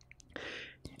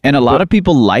 And a lot of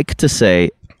people like to say,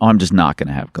 oh, I'm just not going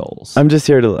to have goals. I'm just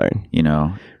here to learn. You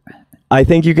know, I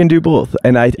think you can do both.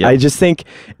 And I just think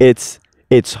it's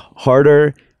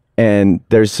harder and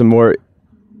there's some more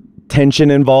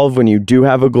tension involved when you do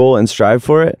have a goal and strive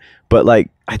for it. But like,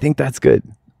 I think that's good.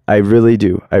 I really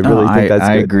do. I really think that's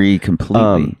good. I agree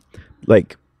completely.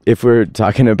 Like if we're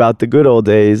talking about the good old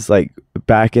days, like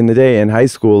back in the day in high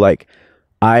school, like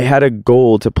I had a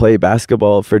goal to play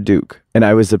basketball for Duke and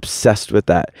I was obsessed with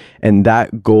that. And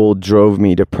that goal drove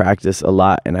me to practice a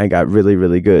lot and I got really,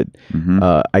 really good.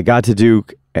 I got to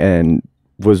Duke and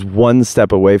was one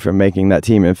step away from making that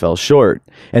team and fell short.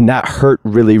 And that hurt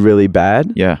really, really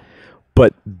bad. Yeah.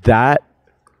 But that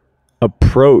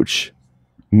approach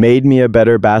made me a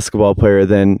better basketball player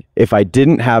than if I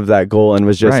didn't have that goal and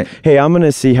was just, hey, I'm going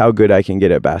to see how good I can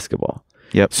get at basketball.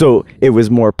 Yep. So it was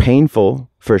more painful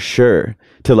for sure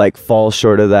to like fall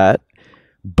short of that,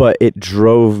 but it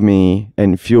drove me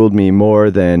and fueled me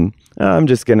more than I'm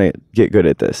just going to get good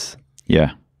at this.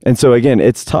 Yeah. And so again,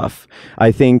 it's tough.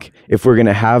 I think if we're going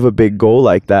to have a big goal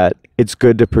like that, it's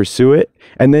good to pursue it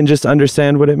and then just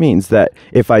understand what it means, that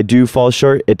if I do fall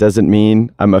short, it doesn't mean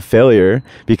I'm a failure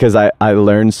because I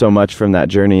learned so much from that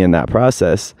journey and that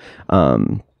process.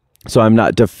 So I'm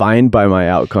not defined by my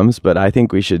outcomes, but I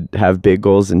think we should have big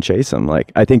goals and chase them.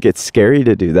 Like, I think it's scary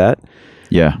to do that.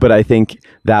 Yeah. But I think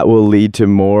that will lead to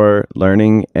more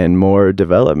learning and more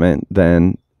development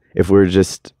than if we're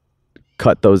just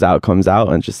cut those outcomes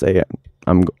out and just say,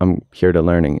 I'm here to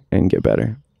learn and get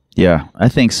better. Yeah, I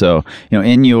think so. You know,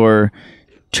 in your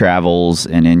travels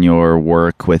and in your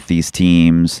work with these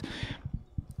teams,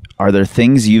 are there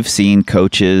things you've seen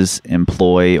coaches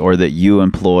employ or that you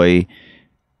employ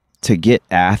to get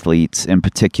athletes in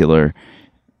particular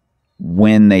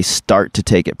when they start to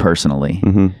take it personally?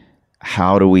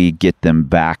 How do we get them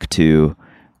back to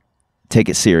take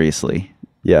it seriously?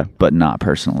 Yeah. But not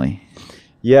personally.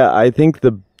 Yeah, I think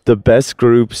the best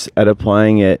groups at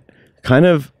applying it kind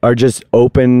of are just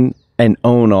open and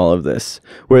own all of this,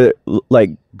 where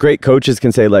like great coaches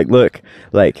can say like, look,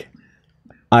 like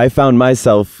I found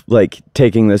myself like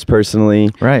taking this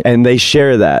personally, right? And they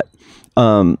share that.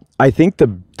 I think the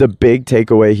big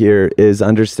takeaway here is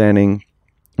understanding,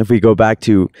 if we go back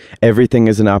to everything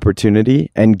is an opportunity,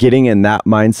 and getting in that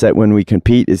mindset when we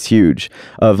compete is huge,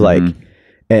 of like,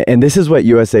 and this is what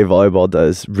USA Volleyball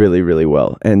does really, really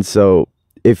well. And so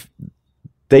if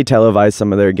they televise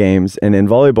some of their games, and in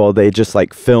volleyball, they just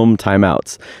like film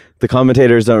timeouts. The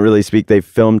commentators don't really speak, they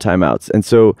film timeouts. And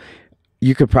so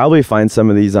you could probably find some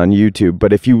of these on YouTube,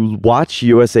 but if you watch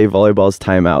USA Volleyball's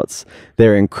timeouts,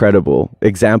 they're incredible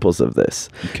examples of this.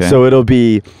 Okay. So it'll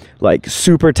be like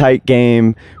super tight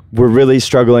game, we're really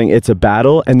struggling, it's a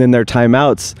battle, and then their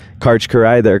timeouts, Karch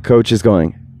Karai, their coach, is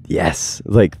going, yes,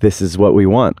 like this is what we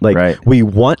want. Like we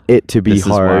want it to be hard. This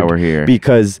is why we're here.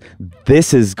 Because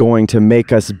this is going to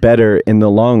make us better in the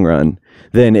long run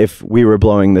than if we were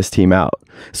blowing this team out.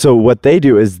 So what they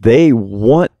do is they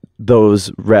want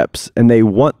those reps and they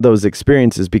want those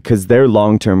experiences because their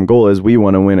long-term goal is we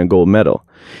want to win a gold medal.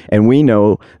 And we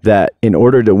know that in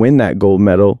order to win that gold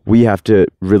medal, we have to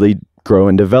really grow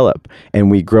and develop, and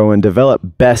we grow and develop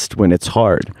best when it's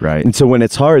hard. Right. And so when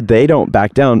it's hard, they don't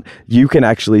back down. You can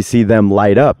actually see them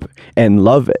light up and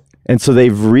love it. And so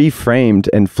they've reframed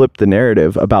and flipped the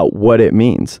narrative about what it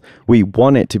means. We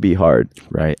want it to be hard.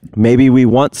 Right. Maybe we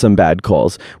want some bad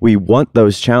calls. We want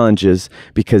those challenges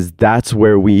because that's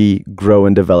where we grow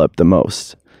and develop the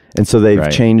most. And so they've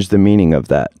changed the meaning of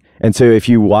that. And so if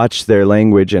you watch their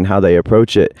language and how they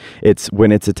approach it, it's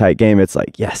when it's a tight game, it's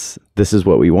like, yes, this is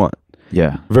what we want.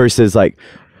 Yeah. Versus like,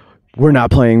 we're not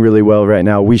playing really well right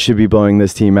now, we should be blowing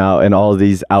this team out, and all of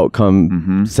these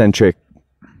outcome centric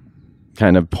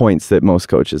kind of points that most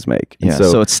coaches make. Yeah.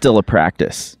 So it's still a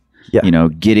practice. Yeah. You know,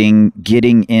 getting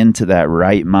into that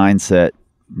right mindset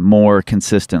more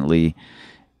consistently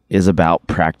is about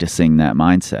practicing that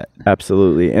mindset.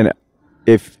 Absolutely. And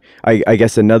if I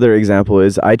guess another example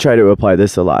is I try to apply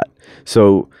this a lot.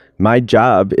 So my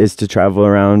job is to travel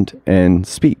around and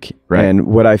speak. Right. And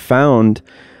what I found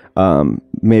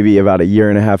maybe about a year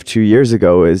and a half, 2 years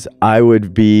ago, is I was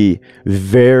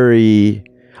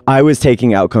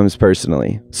taking outcomes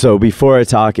personally. So before a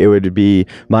talk, my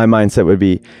mindset would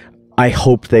be, I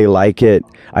hope they like it.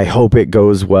 I hope it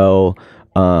goes well.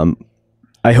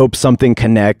 I hope something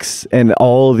connects, and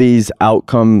all these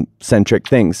outcome centric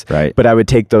things. Right. But I would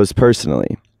take those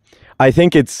personally. I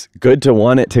think it's good to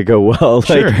want it to go well. Like,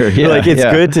 Sure, yeah, like it's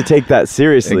yeah. good to take that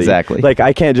seriously. Exactly. Like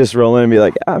I can't just roll in and be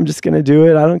like, I'm just going to do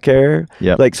it. I don't care.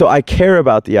 Yep. Like, so I care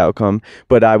about the outcome,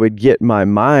 but I would get my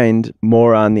mind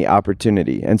more on the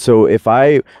opportunity. And so if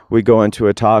I would go into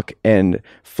a talk and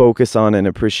focus on and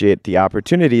appreciate the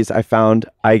opportunities, I found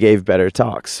I gave better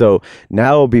talks. So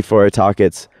now before a talk,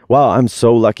 it's, wow, I'm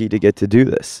so lucky to get to do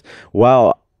this.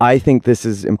 Wow, I think this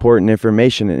is important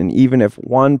information. And even if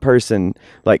one person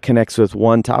like connects with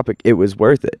one topic, it was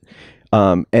worth it.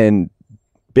 And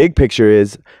big picture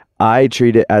is I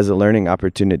treat it as a learning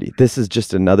opportunity. This is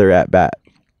just another at bat.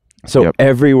 So Yep.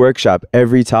 every workshop,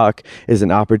 every talk is an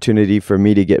opportunity for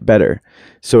me to get better.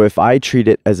 So if I treat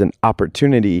it as an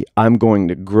opportunity, I'm going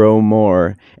to grow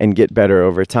more and get better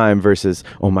over time versus,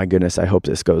 oh my goodness, I hope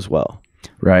this goes well.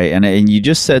 Right. And you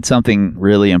just said something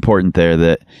really important there,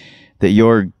 that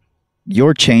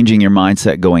you're changing your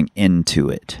mindset going into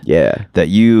it. Yeah. That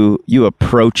you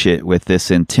approach it with this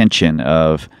intention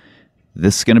of,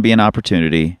 this is going to be an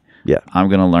opportunity. Yeah. I'm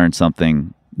going to learn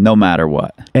something no matter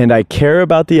what. And I care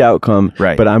about the outcome,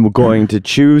 Right. but I'm going to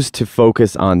choose to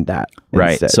focus on that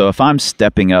Right. instead. So if I'm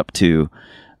stepping up to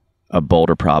a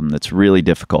boulder problem that's really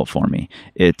difficult for me,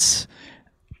 it's,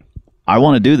 I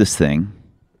want to do this thing,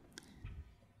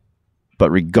 but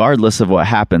regardless of what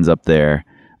happens up there,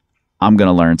 I'm going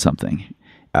to learn something.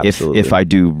 Absolutely. If I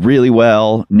do really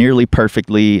well, nearly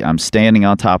perfectly, I'm standing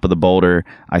on top of the boulder,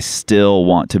 I still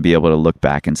want to be able to look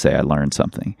back and say I learned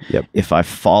something. Yep. If I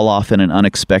fall off in an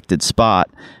unexpected spot,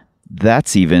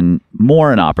 that's even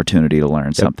more an opportunity to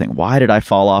learn something. Why did I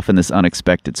fall off in this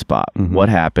unexpected spot? Mm-hmm. What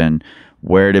happened?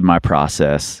 Where did my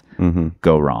process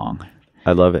go wrong?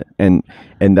 I love it. And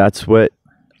that's what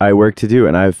I work to do.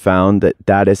 And I've found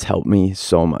that has helped me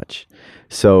so much.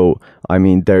 So, I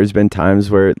mean, there's been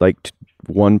times where like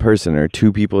one person or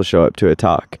two people show up to a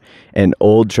talk, and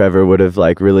old Trevor would have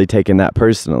like really taken that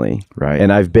personally. Right.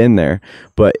 And I've been there.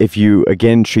 But if you,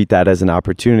 again, treat that as an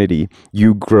opportunity,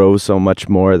 you grow so much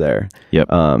more there. Yep.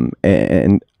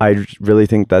 And I really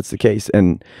think that's the case.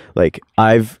 And like,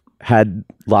 I've had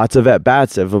lots of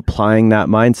at-bats of applying that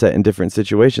mindset in different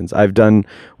situations. I've done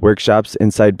workshops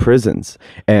inside prisons,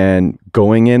 and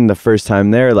going in the first time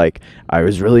there, like I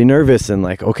was really nervous and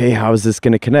like, okay, how is this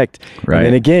going to connect? Right. And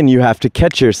then again, you have to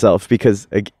catch yourself because,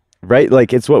 right?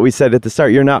 Like it's what we said at the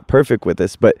start, you're not perfect with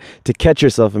this, but to catch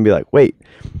yourself and be like, wait,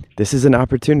 this is an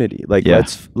opportunity. Like Yeah.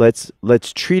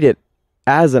 let's treat it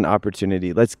as an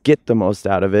opportunity. Let's get the most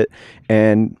out of it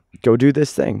and go do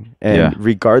this thing. And Yeah.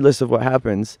 regardless of what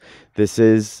happens, this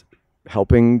is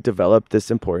helping develop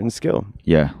this important skill.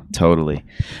 Yeah, totally.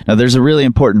 Now, there's a really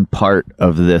important part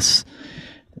of this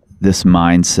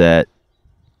mindset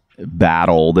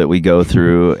battle that we go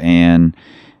through, and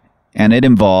it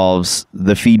involves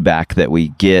the feedback that we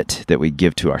get, that we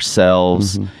give to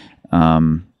ourselves.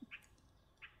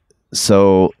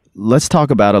 So let's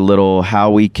talk about a little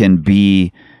how we can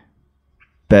be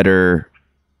better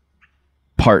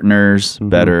partners,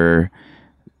 better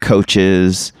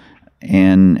coaches,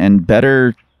 and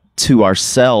better to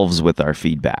ourselves with our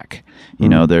feedback. You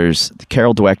know, there's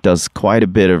Carol Dweck does quite a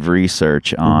bit of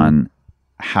research on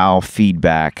how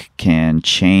feedback can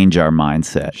change our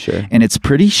mindset. Sure. And it's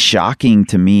pretty shocking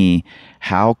to me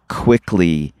how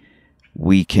quickly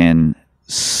we can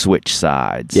switch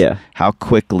sides. Yeah. How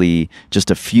quickly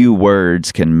just a few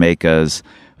words can make us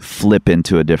flip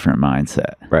into a different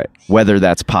mindset. Right. Whether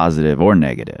that's positive or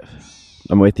negative.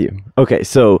 I'm with you. Okay,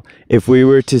 so if we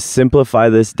were to simplify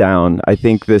this down, I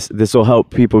think this will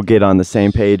help people get on the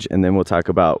same page, and then we'll talk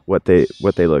about what they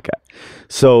look at.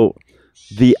 So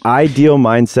the ideal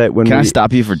mindset when Can I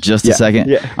stop you for just a second?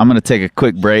 Yeah. I'm going to take a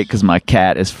quick break because my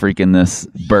cat is freaking this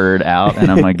bird out, and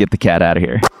I'm going to get the cat out of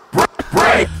here.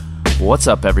 What's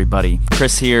up, everybody?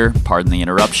 Chris here. Pardon the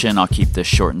interruption. I'll keep this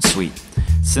short and sweet.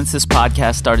 Since this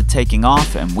podcast started taking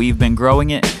off and we've been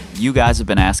growing it, you guys have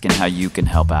been asking how you can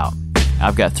help out.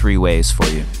 I've got 3 ways for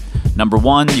you. Number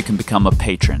 1, you can become a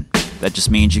patron. That just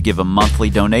means you give a monthly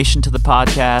donation to the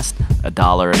podcast,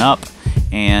 $1 and up,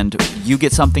 and you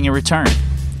get something in return.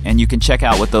 And you can check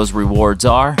out what those rewards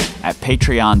are at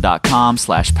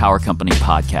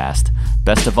patreon.com/powercompanypodcast.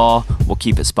 Best of all, we'll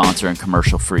keep it sponsor and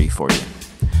commercial free for you.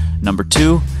 Number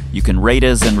 2, you can rate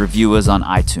us and review us on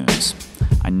iTunes.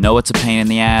 I know it's a pain in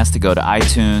the ass to go to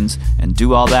iTunes and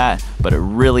do all that, but it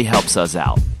really helps us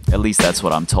out. At least that's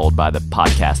what I'm told by the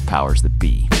podcast powers that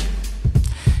be.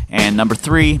 And number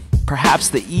 3, perhaps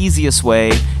the easiest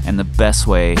way and the best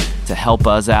way to help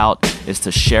us out is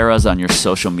to share us on your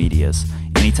social medias.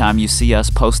 Anytime you see us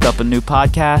post up a new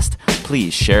podcast,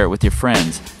 please share it with your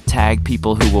friends. Tag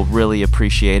people who will really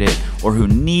appreciate it or who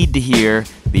need to hear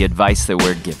the advice that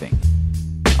we're giving.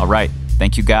 All right.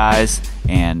 Thank you guys,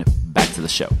 and back to the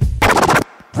show.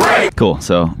 Cool.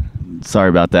 So sorry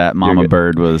about that. Mama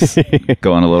bird was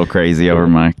going a little crazy over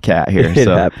my cat here. It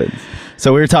happens.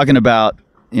 So we were talking about,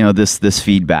 this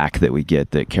feedback that we get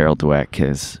that Carol Dweck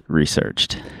has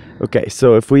researched. Okay,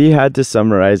 so if we had to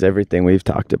summarize everything we've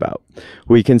talked about,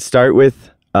 we can start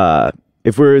with,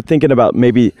 if we're thinking about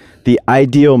maybe the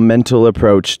ideal mental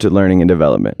approach to learning and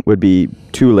development would be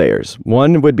 2 layers.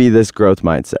 One would be this growth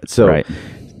mindset. So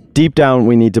deep down,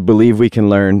 we need to believe we can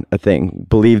learn a thing,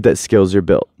 believe that skills are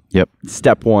built. Yep.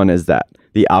 Step 1 is that.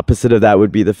 The opposite of that would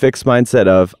be the fixed mindset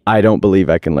of, I don't believe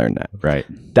I can learn that. Right.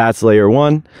 That's layer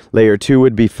 1. Layer 2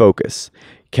 would be focus.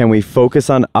 Can we focus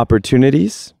on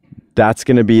opportunities? That's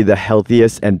going to be the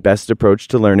healthiest and best approach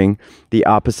to learning. The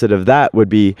opposite of that would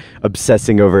be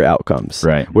obsessing over outcomes.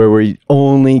 Right. Where we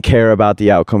only care about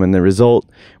the outcome and the result.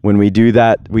 When we do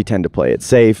that, we tend to play it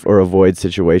safe or avoid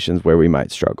situations where we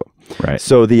might struggle. Right.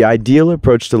 So the ideal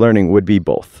approach to learning would be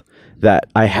both. That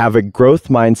I have a growth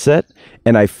mindset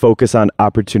and I focus on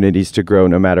opportunities to grow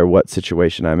no matter what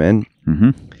situation I'm in.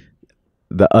 Mm-hmm.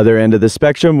 The other end of the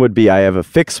spectrum would be I have a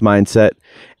fixed mindset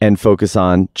and focus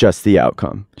on just the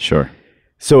outcome. Sure.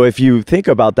 So if you think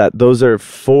about that, those are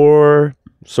 4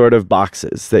 sort of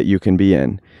boxes that you can be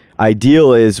in.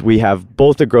 Ideal is we have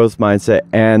both a growth mindset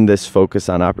and this focus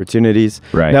on opportunities.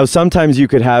 Right. Now, sometimes you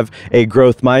could have a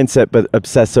growth mindset but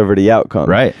obsess over the outcome.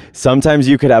 Right. Sometimes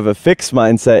you could have a fixed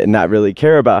mindset and not really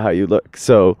care about how you look.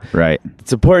 So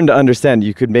it's important to understand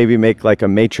you could maybe make like a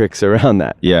matrix around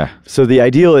that. Yeah. So the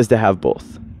ideal is to have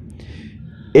both.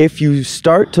 If you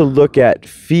start to look at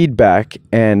feedback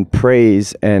and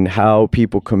praise and how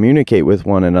people communicate with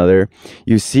one another,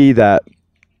 you see that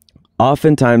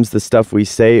oftentimes the stuff we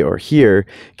say or hear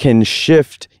can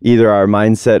shift either our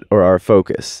mindset or our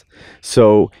focus.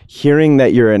 So hearing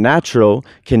that you're a natural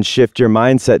can shift your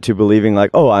mindset to believing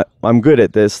like, oh, I'm good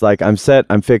at this. Like I'm set,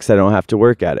 I'm fixed. I don't have to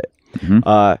work at it.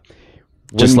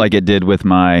 Mm-hmm. Just like it did with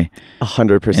my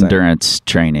 100% endurance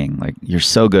training. Like, you're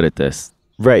so good at this.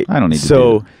 Right. I don't need to do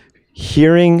So that.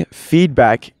 Hearing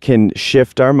feedback can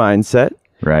shift our mindset,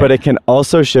 Right. but it can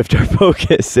also shift our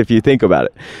focus if you think about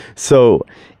it. So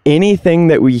anything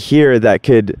that we hear that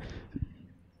could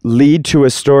lead to a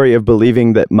story of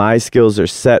believing that my skills are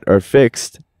set or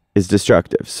fixed is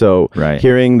destructive. So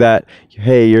hearing that,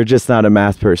 hey, you're just not a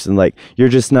math person, like you're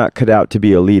just not cut out to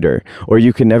be a leader, or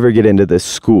you can never get into this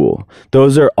school.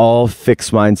 Those are all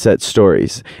fixed mindset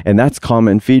stories. And that's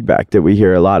common feedback that we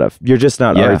hear a lot of. You're just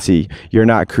not artsy. You're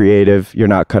not creative. You're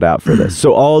not cut out for this.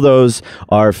 So all those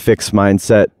are fixed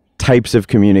mindset types of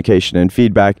communication and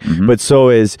feedback, but so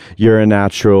is you're a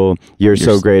natural, you're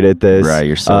so great at this,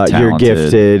 you're so talented, you're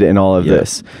gifted, and all of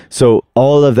this. So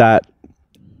all of that,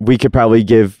 we could probably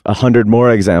give 100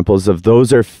 more examples of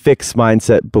those are fixed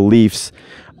mindset beliefs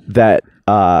that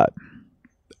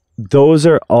those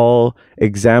are all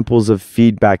examples of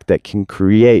feedback that can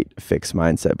create fixed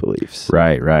mindset beliefs.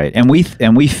 Right. And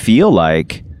we feel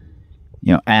like,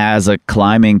 as a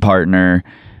climbing partner,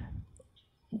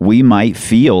 we might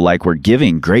feel like we're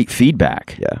giving great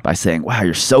feedback by saying, wow,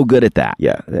 you're so good at that.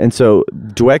 Yeah. And so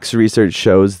Dweck's research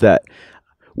shows that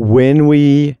when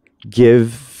we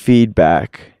give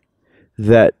feedback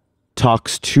that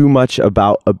talks too much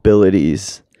about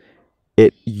abilities,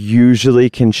 it usually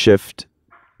can shift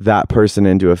that person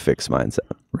into a fixed mindset.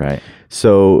 Right.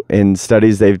 So in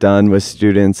studies they've done with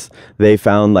students, they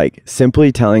found like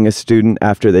simply telling a student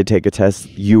after they take a test,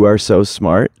 you are so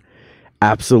smart,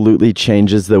 absolutely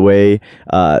changes the way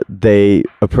they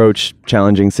approach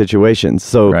challenging situations.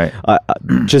 So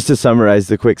just to summarize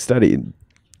the quick study,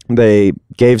 they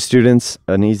gave students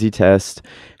an easy test.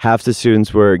 Half the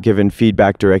students were given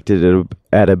feedback directed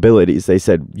at abilities. They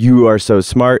said, you are so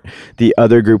smart. The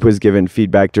other group was given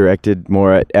feedback directed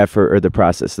more at effort or the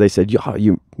process. They said,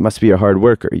 you must be a hard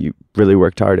worker. You really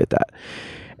worked hard at that.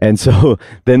 And so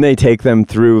then they take them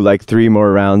through like 3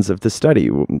 more rounds of the study.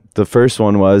 The first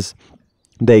one was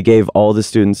they gave all the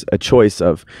students a choice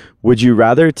of, would you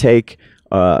rather take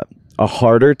a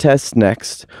harder test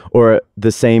next or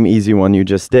the same easy one you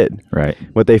just did? Right.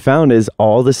 What they found is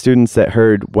all the students that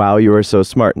heard, wow, you are so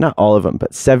smart, not all of them,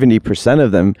 but 70%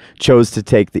 of them chose to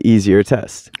take the easier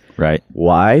test. Right.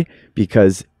 Why?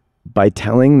 Because by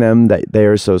telling them that they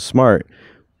are so smart,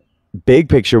 big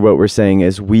picture, what we're saying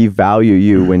is we value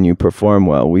you when you perform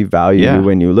well. We value you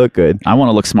when you look good. I want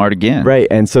to look smart again. Right.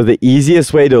 And so the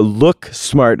easiest way to look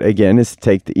smart again is to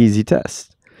take the easy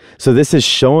test. So this is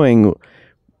showing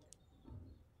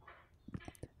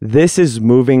this is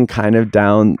moving kind of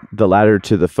down the ladder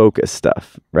to the focus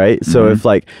stuff, right? So if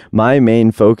like my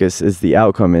main focus is the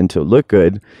outcome and to look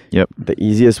good, the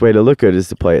easiest way to look good is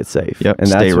to play it safe. And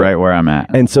that's stay right where I'm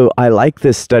at. And so I like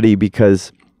this study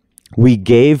because we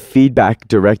gave feedback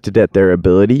directed at their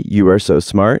ability. You are so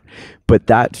smart, but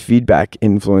that feedback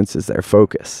influences their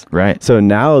focus. Right. So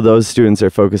now those students are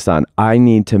focused on, I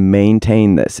need to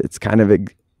maintain this. It's kind of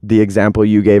the example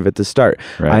you gave at the start.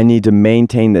 Right. I need to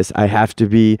maintain this. I have to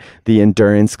be the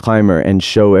endurance climber and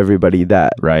show everybody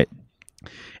that. Right.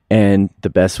 And the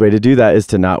best way to do that is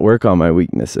to not work on my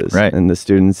weaknesses. Right. And the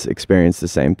students experience the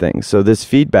same thing. So this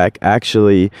feedback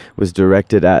actually was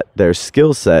directed at their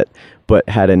skill set, but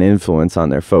had an influence on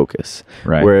their focus.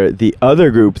 Right. Where the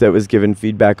other group that was given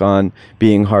feedback on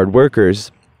being hard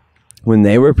workers, when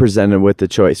they were presented with the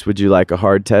choice, would you like a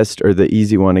hard test or the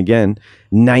easy one again?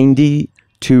 92%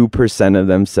 of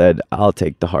them said, I'll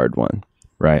take the hard one.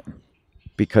 Right.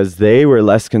 Because they were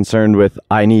less concerned with,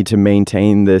 I need to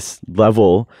maintain this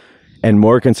level, and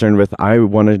more concerned with, I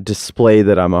want to display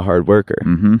that I'm a hard worker.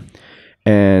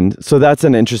 And so that's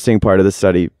an interesting part of the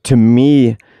study. To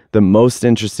me, the most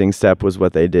interesting step was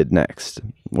what they did next.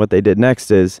 What they did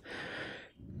next is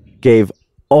gave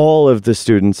all of the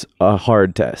students a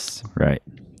hard test. Right.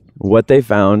 What they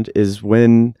found is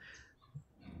when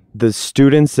the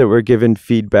students that were given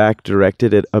feedback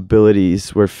directed at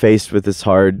abilities were faced with this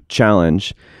hard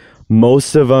challenge,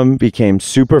 most of them became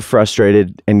super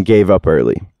frustrated and gave up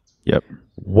early. Yep.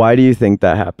 Why do you think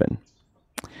that happened?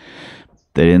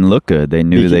 They didn't look good. They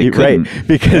knew they couldn't. Right,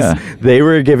 because they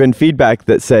were given feedback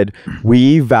that said,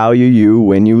 we value you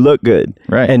when you look good.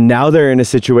 Right. And now they're in a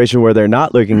situation where they're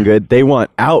not looking good. They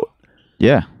want out.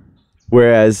 Yeah.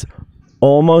 Whereas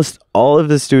almost all of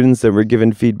the students that were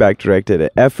given feedback directed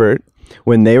at effort,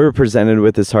 when they were presented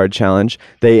with this hard challenge,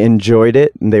 they enjoyed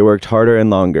it and they worked harder and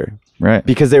longer. Right.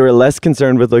 Because they were less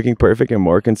concerned with looking perfect and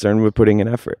more concerned with putting in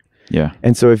effort. Yeah.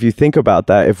 And so if you think about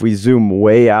that, if we zoom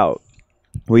way out,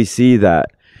 we see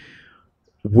that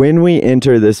when we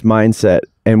enter this mindset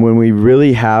and when we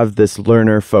really have this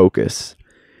learner focus,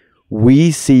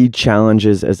 we see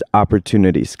challenges as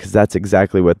opportunities, because that's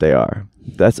exactly what they are.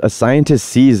 That's a scientist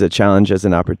sees a challenge as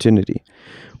an opportunity.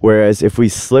 Whereas if we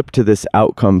slip to this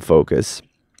outcome focus,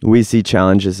 we see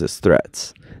challenges as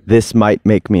threats. This might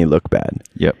make me look bad.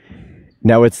 Yep.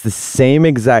 Now it's the same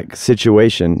exact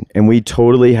situation, and we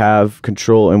totally have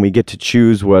control and we get to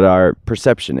choose what our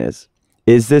perception is.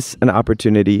 Is this an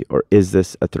opportunity or is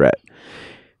this a threat?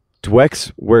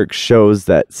 Dweck's work shows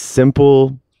that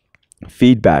simple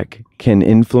feedback can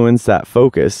influence that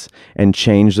focus and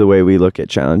change the way we look at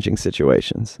challenging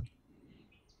situations.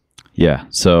 Yeah.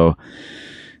 So,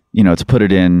 to put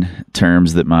it in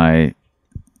terms that my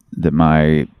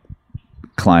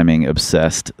climbing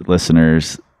obsessed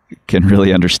listeners can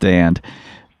really understand,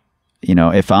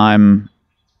 if I'm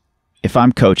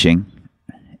coaching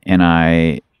and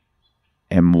I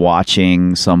am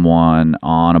watching someone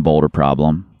on a boulder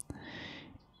problem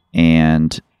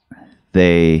and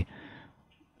they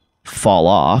fall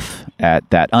off at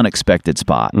that unexpected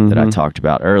spot that I talked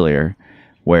about earlier,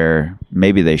 where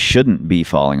maybe they shouldn't be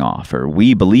falling off, or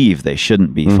we believe they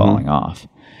shouldn't be falling off.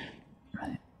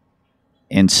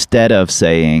 Instead of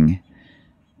saying,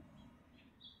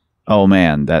 oh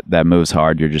man, that move's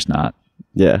hard, you're just not,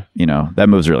 that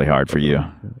move's really hard for you.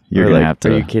 You're going to have to.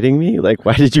 Are you kidding me? Like,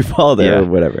 why did you fall there or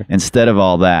whatever? Instead of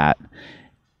all that,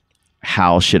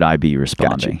 how should I be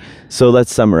responding? Gotcha. So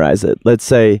let's summarize it. Let's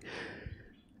say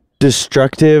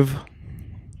destructive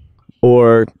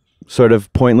or sort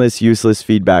of pointless, useless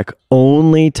feedback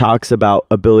only talks about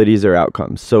abilities or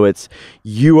outcomes. So it's,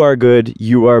 you are good,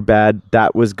 you are bad,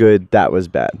 that was good, that was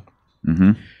bad.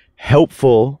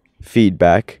 Helpful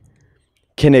feedback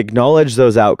can acknowledge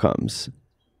those outcomes,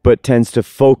 but tends to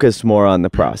focus more on the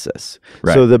process.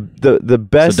 Right. So the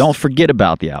best. So don't forget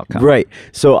about the outcome. Right.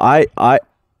 So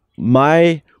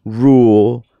my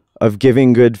rule of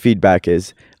giving good feedback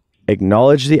is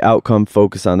acknowledge the outcome,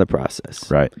 focus on the process.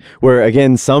 Right. Where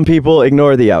again, some people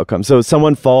ignore the outcome. So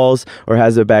someone falls or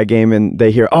has a bad game and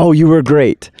they hear, oh, you were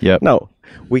great. Yep. No,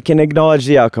 we can acknowledge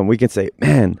the outcome. We can say,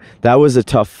 man, that was a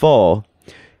tough fall.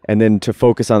 And then to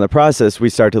focus on the process, we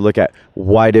start to look at,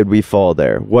 why did we fall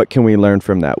there? What can we learn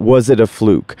from that? Was it a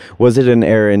fluke? Was it an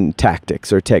error in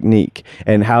tactics or technique?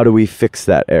 And how do we fix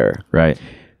that error? Right.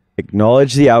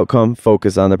 Acknowledge the outcome,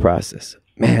 focus on the process.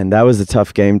 Man, that was a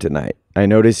tough game tonight. I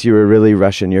noticed you were really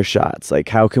rushing your shots. Like,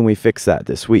 how can we fix that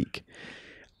this week?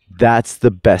 That's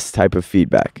the best type of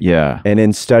feedback. Yeah. And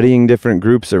in studying different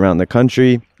groups around the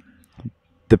country,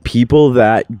 the people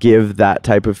that give that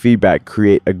type of feedback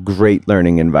create a great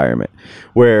learning environment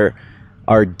where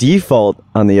Our default,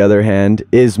 on the other hand,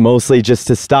 is mostly just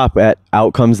to stop at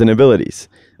outcomes and abilities.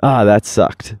 That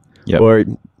sucked. Yep. Or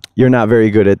you're not very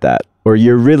good at that. Or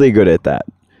you're really good at that.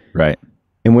 Right.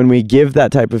 And when we give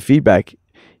that type of feedback,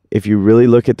 if you really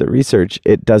look at the research,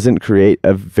 it doesn't create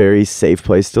a very safe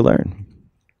place to learn.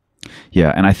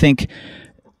 Yeah. And I think,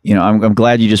 I'm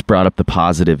glad you just brought up the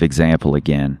positive example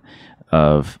again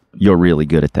of you're really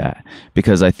good at that.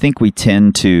 Because I think we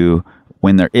tend to,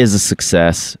 when there is a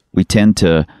success, we tend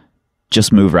to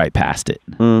just move right past it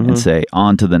and say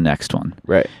on to the next one.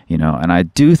 Right. And I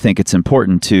do think it's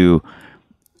important to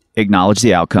acknowledge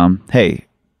the outcome. Hey,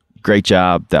 great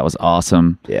job. That was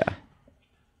awesome. Yeah.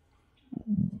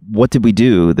 What did we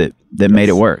do that made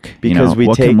it work? Because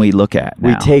what can we look at now?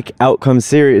 We take outcomes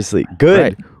seriously.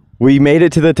 Good. Right. We made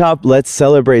it to the top. Let's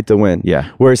celebrate the win.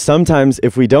 Yeah. Whereas sometimes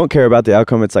if we don't care about the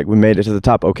outcome, it's like we made it to the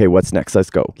top. Okay, what's next? Let's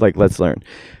go. Let's learn.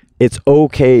 It's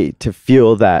okay to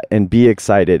feel that and be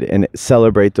excited and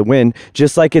celebrate the win,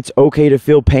 just like it's okay to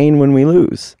feel pain when we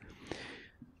lose.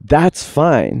 That's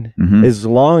fine, as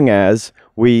long as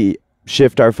we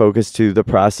shift our focus to the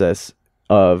process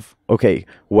of, okay,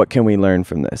 what can we learn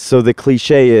from this? So the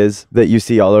cliche is that you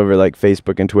see all over like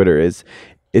Facebook and Twitter is,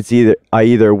 I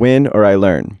either win or I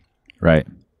learn. Right.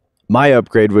 My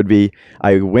upgrade would be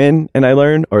I win and I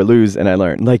learn, or lose and I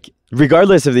learn. Like,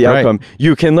 regardless of the outcome,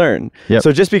 you can learn. Yep.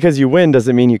 So just because you win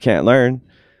doesn't mean you can't learn.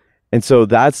 And so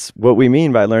that's what we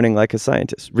mean by learning like a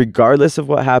scientist. Regardless of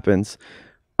what happens,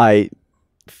 I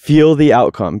feel the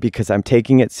outcome because I'm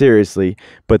taking it seriously,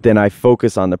 but then I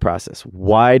focus on the process.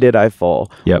 Why did I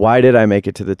fall? Yep. Why did I make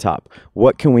it to the top?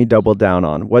 What can we double down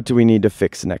on? What do we need to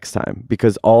fix next time?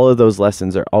 Because all of those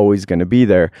lessons are always going to be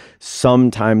there.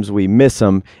 Sometimes we miss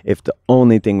them if the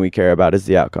only thing we care about is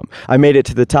the outcome. I made it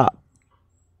to the top,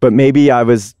 but maybe I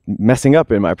was messing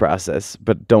up in my process,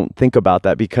 but don't think about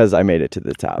that because I made it to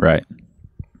the top. Right.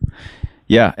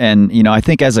 Yeah. And, I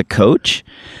think as a coach,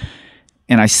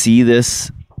 and I see this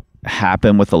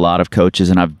happen with a lot of coaches,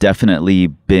 and I've definitely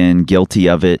been guilty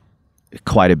of it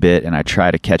quite a bit, and I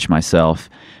try to catch myself.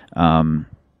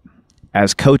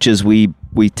 As coaches, we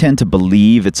tend to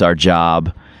believe it's our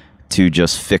job to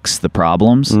just fix the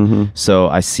problems. So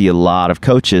I see a lot of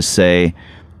coaches say,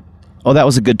 oh, that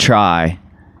was a good try.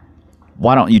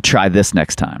 Why don't you try this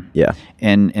next time? Yeah.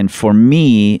 And for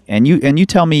me, and you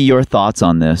tell me your thoughts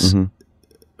on this.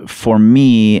 For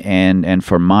me and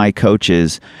for my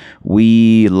coaches,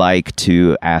 we like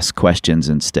to ask questions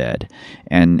instead.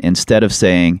 And instead of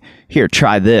saying, here,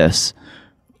 try this,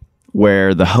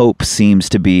 where the hope seems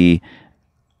to be,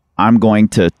 I'm going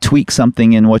to tweak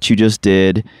something in what you just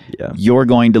did. Yeah. You're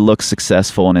going to look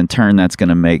successful, and in turn, that's going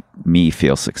to make me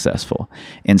feel successful.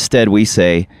 Instead, we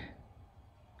say,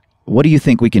 what do you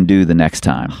think we can do the next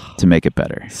time to make it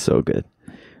better? So good.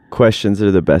 Questions are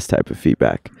the best type of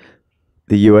feedback.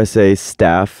 The USA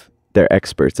staff, they're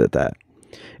experts at that.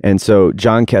 And so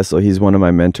John Kessel, he's one of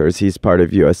my mentors. He's part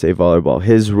of USA Volleyball.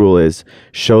 His rule is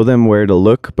show them where to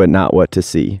look, but not what to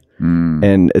see.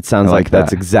 And it sounds like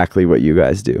that's exactly what you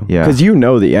guys do. Yeah. Because you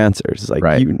know the answers.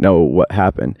 You know what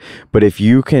happened. But if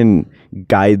you can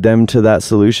guide them to that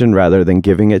solution rather than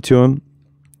giving it to them,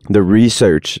 the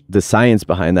research, the science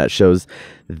behind that shows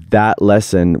that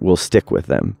lesson will stick with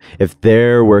them. If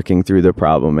they're working through the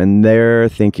problem and they're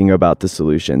thinking about the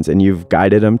solutions and you've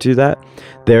guided them to that,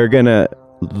 they're going to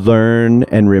learn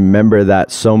and remember that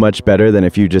so much better than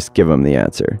if you just give them the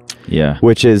answer. Yeah.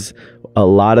 Which is a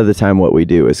lot of the time what we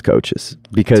do as coaches.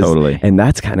 Totally. And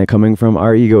that's kind of coming from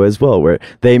our ego as well, where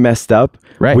they messed up.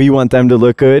 Right. We want them to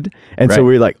look good. And so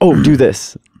we're like, oh, do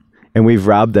this. And we've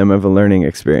robbed them of a learning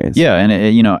experience. Yeah,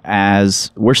 and as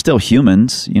we're still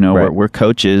humans, we're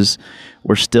coaches,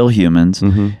 we're still humans,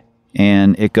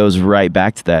 and it goes right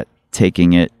back to that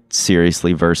taking it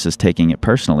seriously versus taking it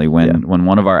personally. When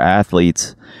one of our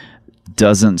athletes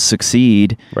doesn't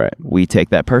succeed, we take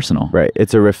that personal. Right.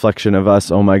 It's a reflection of us.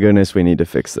 Oh my goodness, we need to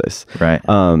fix this. Right.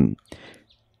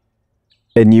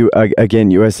 And again,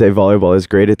 USA Volleyball is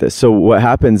great at this. So what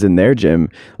happens in their gym,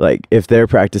 like if they're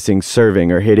practicing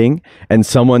serving or hitting and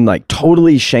someone like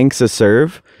totally shanks a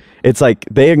serve, it's like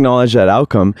they acknowledge that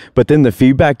outcome, but then the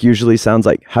feedback usually sounds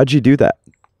like, how'd you do that?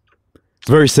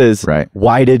 Versus,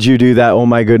 why did you do that? Oh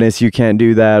my goodness, you can't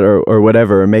do that, or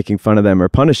whatever, or making fun of them or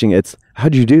punishing. It's,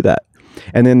 how'd you do that?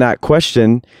 And then that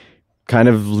question kind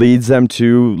of leads them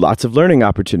to lots of learning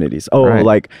opportunities.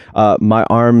 My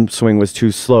arm swing was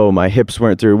too slow, my hips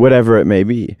weren't through, whatever it may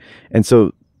be. And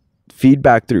so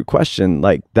feedback through question,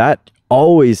 like that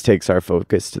always takes our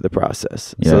focus to the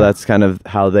process. So that's kind of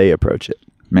how they approach it.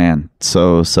 Man,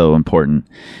 so important.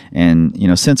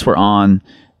 And since we're on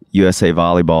USA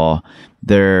Volleyball,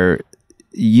 there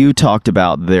you talked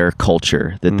about their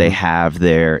culture that they have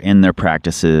there in their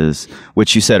practices,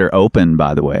 which you said are open,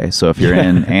 by the way. So if you're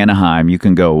in Anaheim, you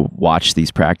can go watch these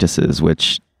practices,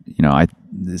 which,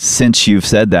 since you've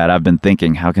said that, I've been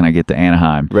thinking, how can I get to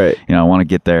Anaheim? Right. I want to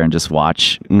get there and just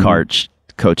watch Karch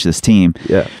coach this team.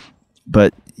 Yeah.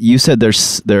 But you said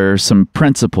there are some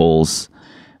principles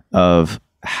of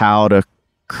how to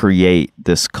create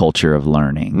this culture of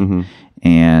learning.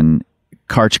 And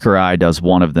Karch Karai does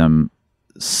one of them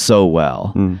so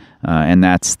well, and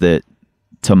that's that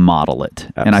to model it.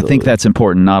 Absolutely. And I think that's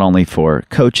important not only for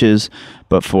coaches,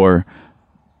 but for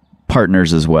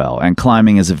partners as well. And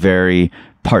climbing is a very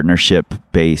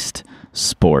partnership-based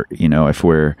sport. If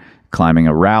we're climbing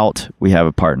a route, we have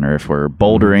a partner. If we're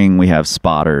bouldering, we have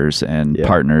spotters and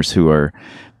partners who are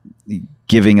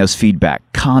giving us feedback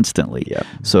constantly. Yep.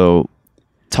 So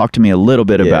talk to me a little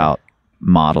bit about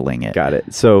modeling it. Got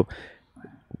it. So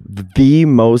the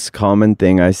most common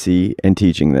thing I see in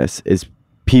teaching this is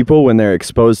people, when they're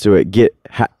exposed to it, get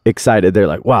excited. They're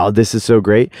like, wow, this is so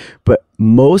great. But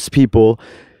most people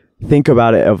think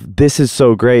about it of, this is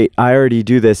so great. I already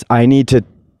do this. I need to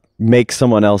make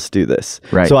someone else do this.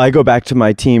 Right. So I go back to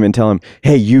my team and tell them,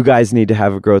 hey, you guys need to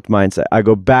have a growth mindset. I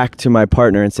go back to my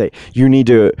partner and say, you need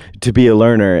to be a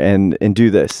learner and do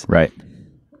this. Right.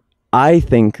 I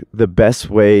think the best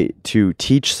way to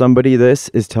teach somebody this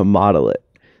is to model it.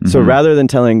 So rather than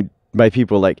telling my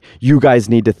people, like, you guys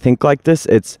need to think like this,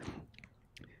 it's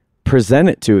present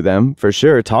it to them, for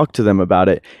sure, talk to them about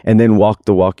it, and then walk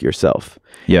the walk yourself.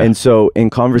 Yeah. And so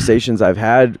in conversations I've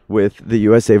had with the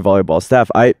USA Volleyball staff,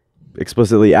 I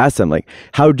explicitly ask them, like,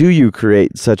 how do you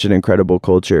create such an incredible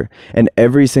culture? And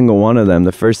every single one of them,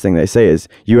 the first thing they say is,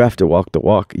 you have to walk the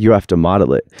walk. You have to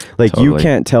model it. Like, you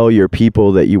can't tell your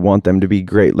people that you want them to be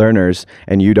great learners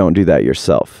and you don't do that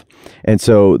yourself. And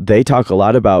so they talk a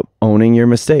lot about owning your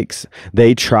mistakes.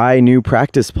 They try new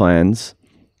practice plans,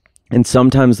 and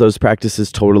sometimes those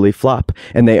practices totally flop,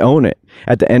 and they own it.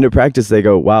 At the end of practice, they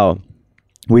go, wow,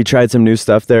 we tried some new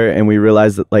stuff there, and we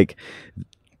realized that, like,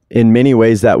 in many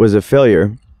ways that was a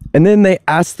failure. And then they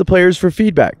ask the players for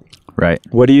feedback. Right.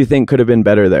 What do you think could have been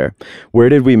better there? Where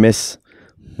did we miss?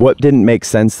 What didn't make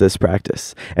sense this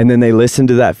practice? And then they listen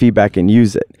to that feedback and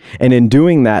use it. And in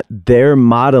doing that, they're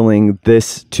modeling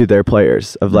this to their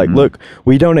players of, like, look,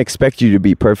 we don't expect you to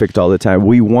be perfect all the time.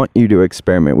 We want you to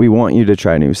experiment. We want you to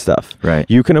try new stuff. Right.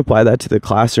 You can apply that to the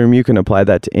classroom. You can apply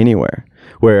that to anywhere.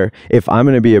 Where if I'm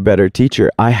going to be a better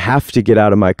teacher, I have to get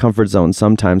out of my comfort zone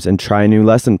sometimes and try new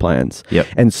lesson plans. Yep.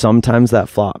 And sometimes that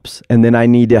flops. And then I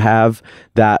need to have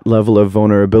that level of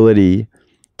vulnerability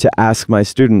to ask my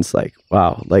students, like,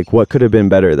 wow, like, what could have been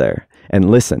better there? And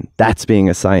listen, that's being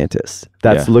a scientist.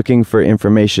 That's looking for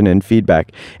information and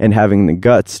feedback and having the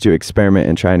guts to experiment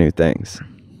and try new things.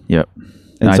 Yep.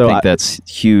 And so I think that's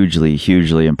hugely,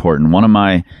 hugely important. One of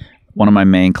my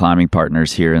main climbing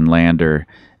partners here in Lander,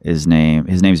 his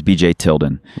name's BJ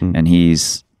Tilden, and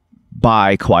he's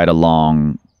by quite a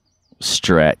long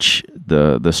stretch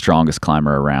the strongest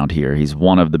climber around here. He's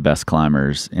one of the best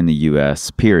climbers in the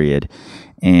US, period.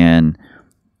 And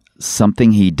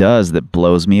something he does that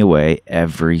blows me away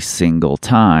every single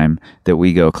time that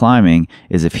we go climbing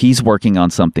is, if he's working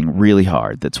on something really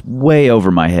hard that's way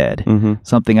over my head,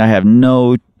 something I have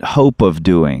no hope of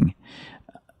doing,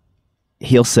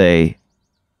 he'll say,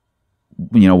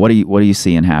 what are you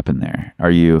seeing happen there? Are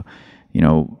you,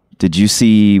 did you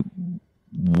see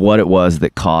what it was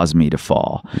that caused me to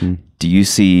fall? Do you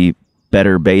see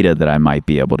better beta that I might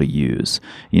be able to use?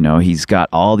 He's got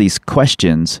all these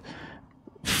questions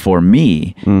for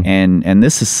me, and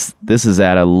this is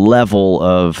at a level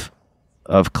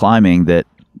of climbing that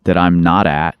I'm not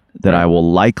at, that I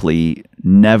will likely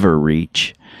never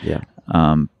reach. Yeah.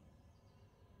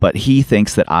 But he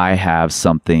thinks that I have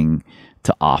something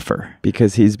to offer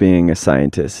because he's being a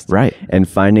scientist, right, and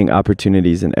finding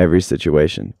opportunities in every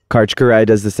situation. Karch Karai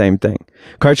does the same thing.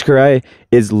 Karch Karai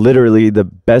is literally the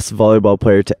best volleyball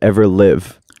player to ever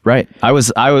live. Right. I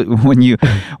was when you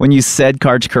said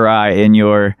Karch Karai in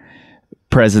your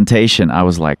presentation, I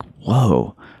was like,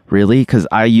 whoa, really? Because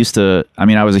I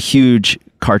was a huge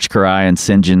Karch Karai and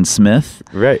Sinjin Smith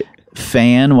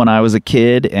fan when I was a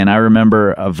kid, and I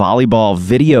remember a volleyball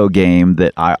video game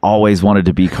that I always wanted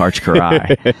to be Karch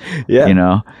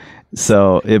Karai.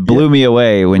 So it blew me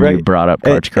away when you brought up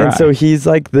Karch Karai. And so he's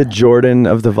like the Jordan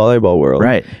of the volleyball world.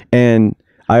 Right. And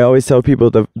I always tell people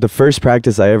the first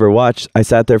practice I ever watched, I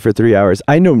sat there for 3 hours.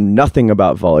 I know nothing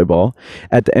about volleyball.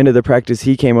 At the end of the practice,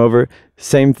 he came over,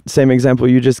 same example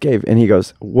you just gave, and he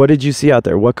goes, what did you see out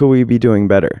there? What could we be doing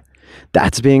better?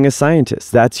 That's being a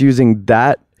scientist. That's using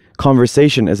that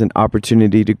conversation as an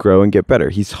opportunity to grow and get better.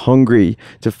 He's hungry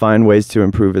to find ways to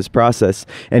improve his process,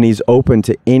 and he's open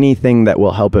to anything that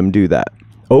will help him do that.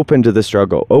 Open to the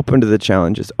struggle, open to the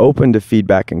challenges, open to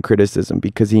feedback and criticism,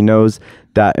 because he knows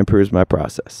that improves my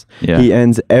process. Yeah. He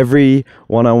ends every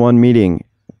one-on-one meeting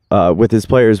with his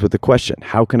players with the question,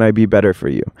 how can I be better for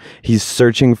you? He's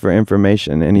searching for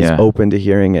information, and he's open to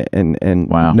hearing it, and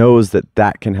knows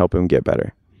that can help him get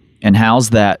better. And how's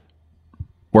that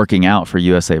working out for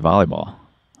USA Volleyball?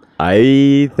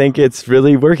 I think it's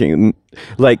really working.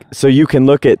 Like, so you can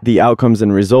look at the outcomes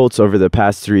and results over the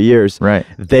past 3 years. Right.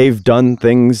 They've done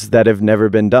things that have never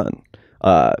been done.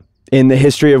 In the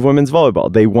history of women's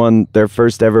volleyball, they won their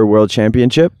first ever world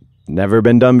championship. Never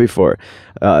been done before.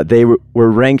 They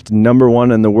were ranked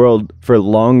 #1 in the world for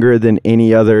longer than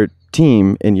any other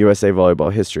team in USA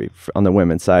Volleyball history on the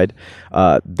women's side.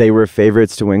 They were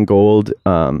favorites to win gold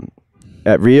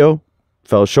at Rio,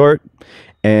 fell short.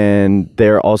 And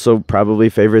they're also probably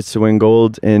favorites to win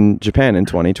gold in Japan in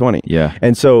 2020. Yeah.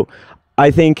 And so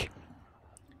I think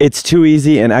it's too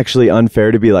easy and actually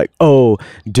unfair to be like, oh,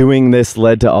 doing this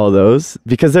led to all those,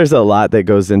 because there's a lot that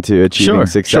goes into achieving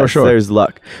success. Sure. There's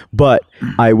luck. But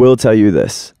I will tell you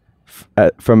this,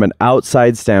 from an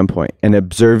outside standpoint and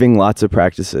observing lots of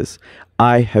practices,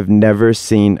 I have never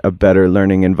seen a better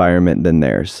learning environment than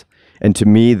theirs. And to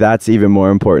me, that's even more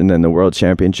important than the world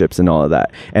championships and all of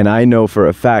that. And I know for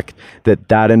a fact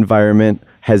that environment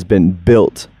has been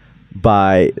built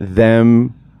by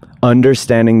them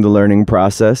understanding the learning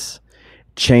process,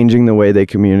 changing the way they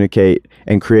communicate,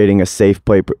 and creating a safe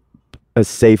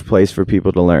place for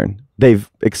people to learn. They've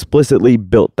explicitly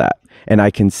built that. And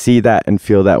I can see that and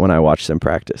feel that when I watch them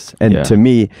practice. And to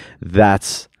me,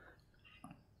 that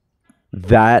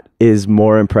is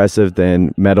more impressive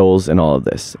than medals and all of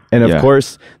this. And of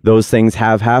course, those things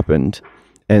have happened,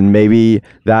 and maybe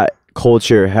that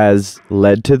culture has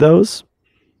led to those.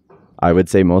 I would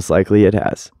say most likely it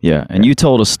has. Yeah. And you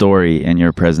told a story in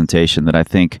your presentation that I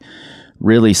think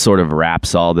really sort of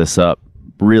wraps all this up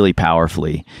really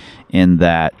powerfully, in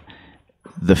that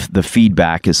the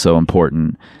feedback is so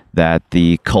important, that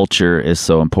the culture is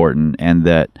so important, and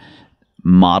that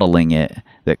modeling it,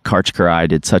 that Karch Karai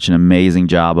did such an amazing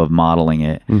job of modeling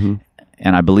it. Mm-hmm.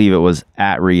 And I believe it was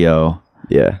at Rio.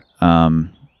 Yeah. Go I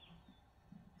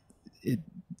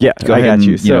ahead got and,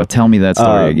 you. So, tell me that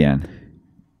story again.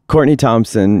 Courtney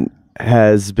Thompson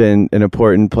has been an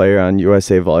important player on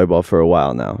USA Volleyball for a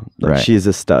while now. Like, right. She's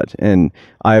a stud, and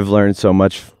I've learned so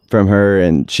much from her,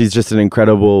 and she's just an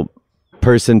incredible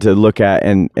person to look at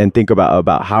and think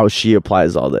about how she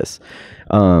applies all this.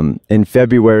 In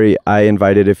February, I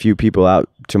invited a few people out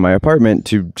to my apartment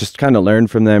to just kind of learn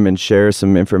from them and share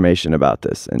some information about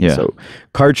this. And so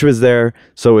Karch was there,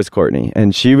 so was Courtney.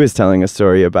 And she was telling a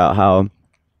story about how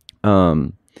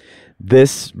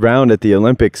this round at the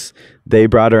Olympics, they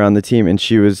brought her on the team, and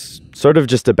she was sort of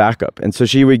just a backup. And so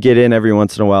she would get in every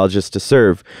once in a while just to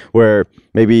serve, where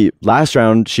maybe last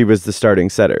round she was the starting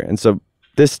setter. And so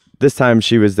this time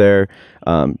she was there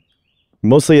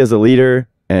mostly as a leader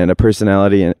and a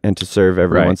personality, and to serve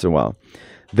every once in a while.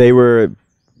 They were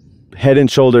head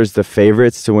and shoulders the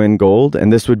favorites to win gold,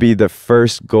 and this would be the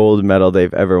first gold medal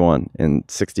they've ever won in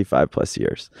 65 plus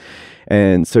years.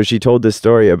 And so she told this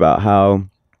story about how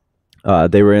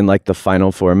they were in like the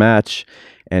Final Four match,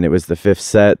 and it was the 5th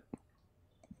set,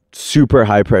 super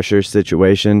high pressure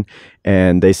situation,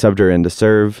 and they subbed her in to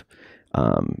serve.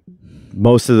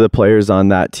 Most of the players on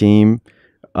that team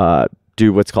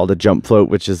do what's called a jump float,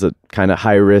 which is a kind of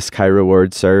high risk, high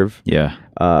reward serve. Yeah.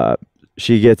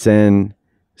 She gets in,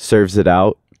 serves it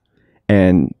out,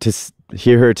 and to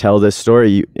hear her tell this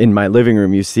story in my living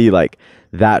room, you see like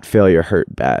that failure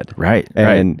hurt bad. Right.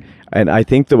 And I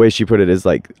think the way she put it is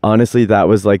like, honestly, that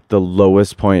was like the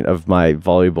lowest point of my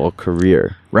volleyball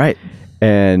career. Right.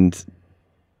 And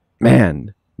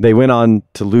man, they went on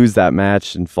to lose that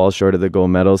match and fall short of the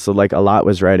gold medal. So like a lot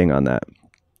was riding on that.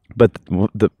 But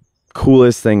the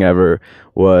coolest thing ever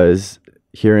was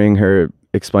hearing her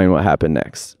explain what happened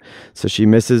next. So she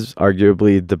misses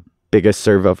arguably the biggest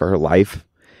serve of her life.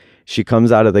 She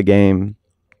comes out of the game,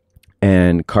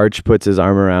 and Karch puts his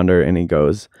arm around her, and he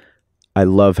goes, "I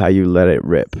love how you let it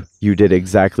rip. You did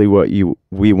exactly what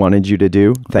we wanted you to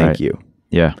do. Thank you."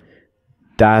 Yeah.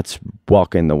 That's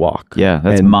walking the walk. Yeah,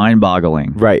 that's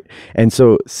mind-boggling. Right. And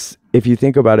so if you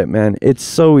think about it, man, it's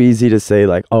so easy to say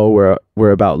like, oh,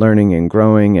 we're about learning and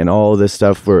growing and all this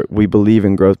stuff where we believe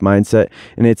in growth mindset.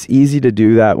 And it's easy to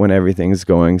do that when everything's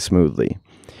going smoothly.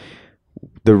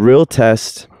 The real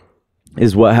test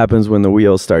is what happens when the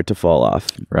wheels start to fall off.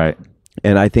 Right.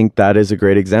 And I think that is a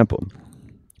great example.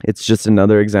 It's just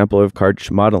another example of Karch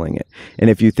modeling it. And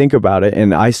if you think about it,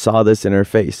 and I saw this in her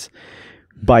face,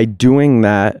 by doing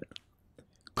that,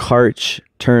 Karch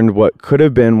turned what could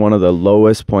have been one of the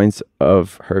lowest points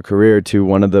of her career to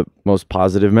one of the most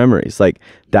positive memories. Like,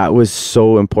 that was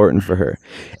so important for her.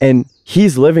 And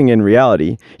he's living in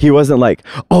reality. He wasn't like,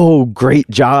 oh, great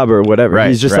job or whatever. Right,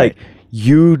 he's just right. like,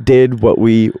 you did what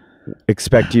we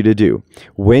expect you to do.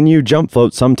 When you jump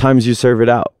float, sometimes you serve it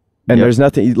out. And Yep. there's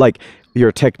nothing like,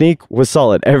 your technique was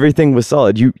solid. Everything was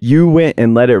solid. You went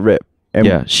and let it rip. And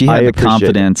Yeah, she I had the appreciate it.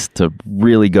 confidence to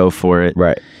really go for it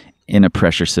Right. in a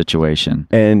pressure situation.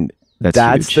 And that's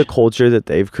huge. the culture that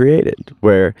they've created,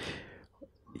 where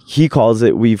he calls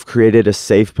it, we've created a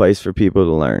safe place for people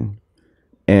to learn.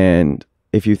 And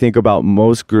if you think about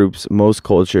most groups, most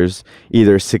cultures,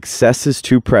 either success is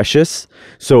too precious,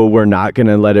 so we're not going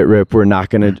to let it rip. We're not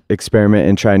going to experiment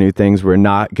and try new things. We're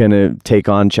not going to take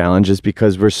on challenges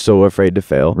because we're so afraid to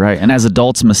fail. Right. And as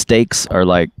adults, mistakes are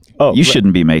like, Oh, you right.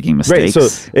 shouldn't be making Right. mistakes.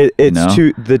 So it's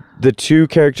know? the two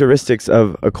characteristics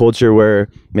of a culture where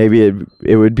maybe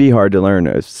it would be hard to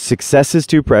learn. Success is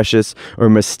too precious, or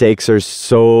mistakes are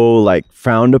so like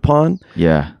frowned upon.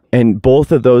 Yeah. And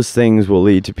both of those things will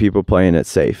lead to people playing it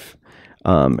safe.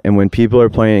 And when people are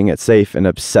playing it safe and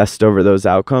obsessed over those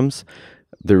outcomes,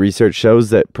 the research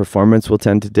shows that performance will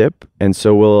tend to dip, and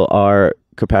so will our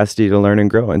capacity to learn and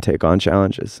grow and take on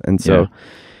challenges. And so,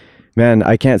 man,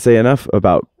 I can't say enough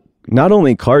about not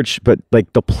only Karch, but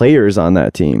like the players on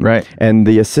that team, Right. and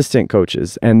the assistant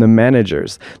coaches and the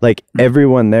managers. Like,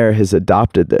 everyone there has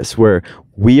adopted this, where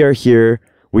we are here,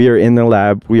 we are in the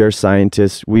lab, we are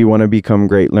scientists, we want to become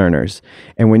great learners.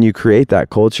 And when you create that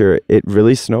culture, it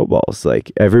really snowballs.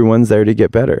 Like, everyone's there to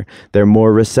get better. They're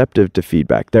more receptive to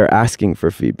feedback. They're asking for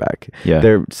feedback. Yeah.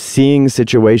 They're seeing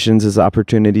situations as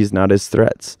opportunities, not as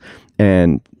threats.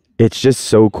 And it's just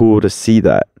so cool to see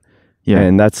that. Yeah.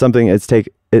 And that's something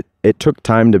it took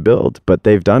time to build, but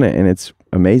they've done it, and it's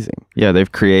amazing. Yeah,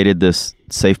 they've created this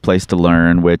safe place to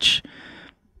learn, which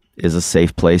is a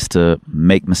safe place to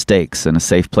make mistakes, and a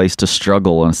safe place to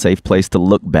struggle, and a safe place to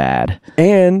look bad.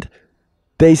 And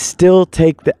they still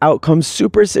take the outcomes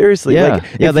super seriously. Yeah, Like,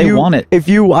 yeah, if they you- want it. If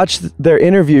you watch their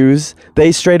interviews,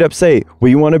 they straight up say,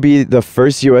 we want to be the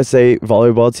first USA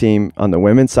volleyball team on the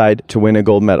women's side to win a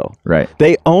gold medal. Right.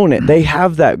 They own it. They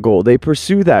have that goal. They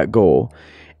pursue that goal.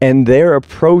 And their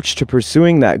approach to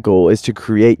pursuing that goal is to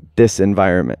create this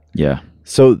environment. Yeah.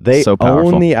 So they So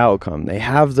powerful. own the outcome. They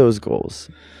have those goals.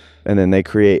 And then they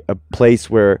create a place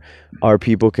where our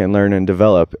people can learn and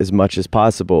develop as much as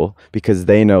possible, because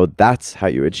they know that's how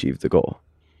you achieve the goal.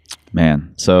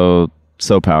 Man, so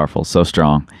powerful, so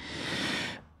strong.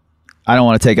 I don't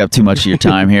want to take up too much of your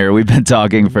time here. We've been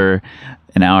talking for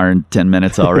an hour and 10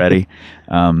 minutes already.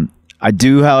 I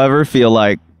do, however, feel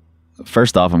like,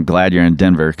 first off, I'm glad you're in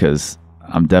Denver, because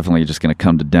I'm definitely just going to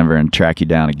come to Denver and track you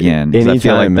down again. 'Cause I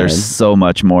feel like Anytime, there's man. so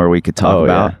much more we could talk Oh,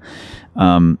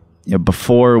 about.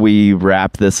 Before we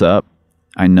wrap this up,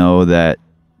 I know that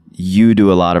you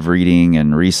do a lot of reading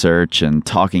and research and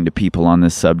talking to people on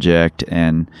this subject,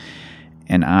 and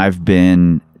I've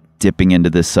been dipping into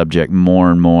this subject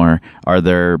more and more.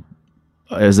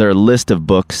 Is there a list of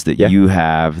books that Yeah. you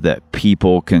have that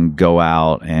people can go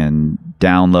out and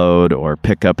download or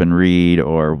pick up and read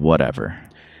or whatever?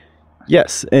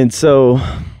 Yes. And so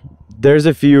there's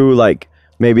a few, like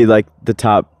maybe like the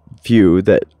top few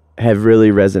that have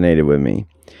really resonated with me.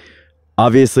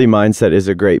 Obviously, Mindset is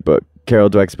a great book. Carol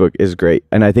Dweck's book is great.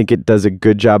 And I think it does a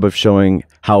good job of showing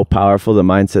how powerful the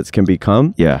mindsets can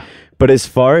become. Yeah. But as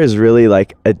far as really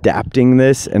like adapting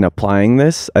this and applying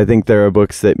this, I think there are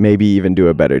books that maybe even do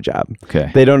a better job.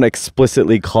 Okay. They don't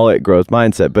explicitly call it growth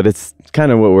mindset, but it's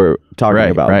kind of what we're talking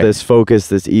Right, about. right. This focus,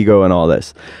 this ego, and all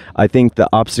this. I think The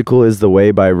Obstacle is the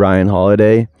Way by Ryan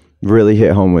Holiday really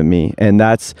hit home with me. And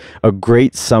that's a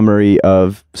great summary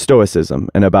of Stoicism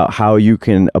and about how you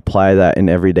can apply that in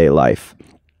everyday life.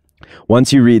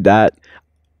 Once you read that,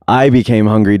 I became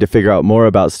hungry to figure out more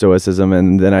about Stoicism,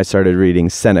 and then I started reading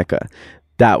Seneca.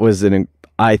 That was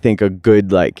I think a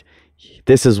good, like,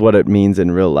 this is what it means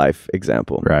in real life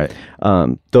example. Right.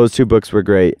 Those two books were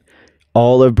great.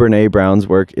 All of Brene Brown's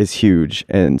work is huge.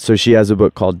 And so she has a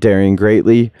book called Daring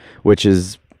Greatly, which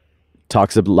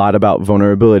talks a lot about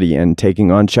vulnerability and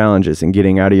taking on challenges and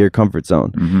getting out of your comfort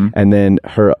zone. Mm-hmm. And then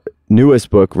her newest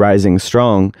book, Rising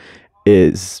Strong,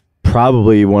 is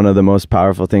probably one of the most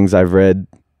powerful things I've read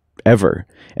ever.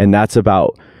 And that's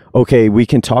about, okay, we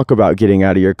can talk about getting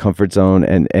out of your comfort zone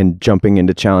and jumping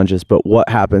into challenges, but what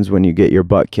happens when you get your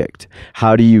butt kicked?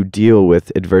 How do you deal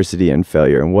with adversity and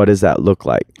failure? And what does that look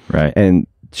like? Right. And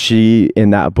she in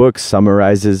that book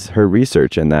summarizes her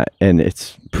research in that, and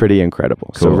it's pretty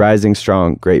incredible. So Cool. Rising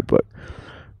Strong, great book.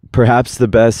 Perhaps the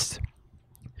best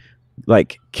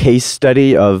like case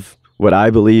study of what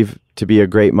I believe to be a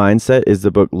great mindset is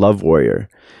the book Love Warrior.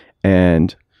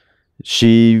 And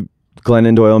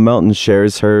Glennon Doyle Melton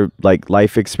shares her like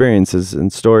life experiences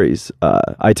and stories.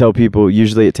 I tell people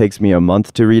usually it takes me a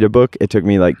month to read a book. It took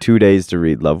me like 2 days to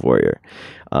read Love Warrior.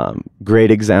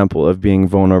 Great example of being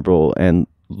vulnerable and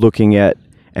looking at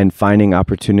and finding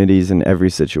opportunities in every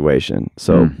situation.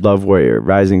 So Love Warrior,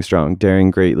 Rising Strong,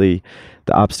 Daring Greatly,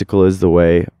 The Obstacle is the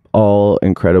Way, all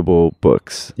incredible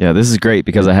books. Yeah, this is great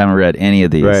because I haven't read any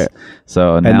of these. Right.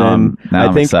 So And now then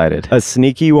I'm think excited. A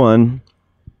sneaky one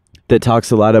that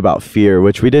talks a lot about fear,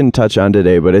 which we didn't touch on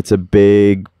today, but it's a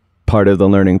big part of the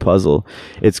learning puzzle.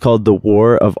 It's called The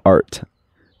War of Art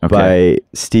by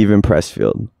Stephen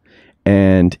Pressfield.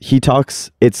 And he talks,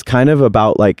 it's kind of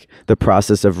about like the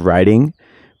process of writing,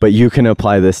 but you can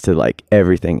apply this to like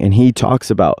everything. And he talks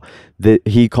about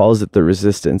he calls it the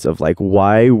resistance of like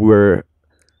why we're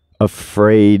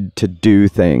afraid to do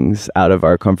things out of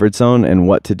our comfort zone and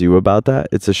what to do about that.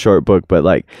 It's a short book, but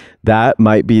like that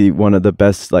might be one of the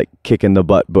best like kick in the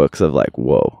butt books of like,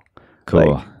 whoa,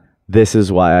 Cool. like, this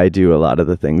is why I do a lot of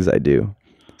the things I do.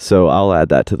 So I'll add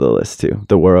that to the list too.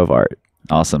 The War of Art.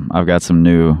 Awesome. I've got some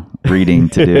new reading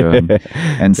to do,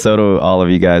 and so do all of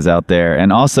you guys out there.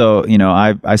 And also, you know,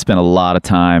 I spent a lot of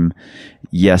time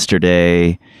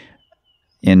yesterday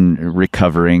in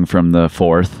recovering from the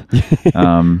fourth,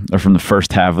 or from the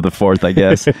first half of the fourth, I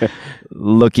guess,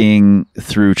 looking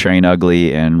through Train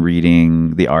Ugly and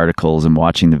reading the articles and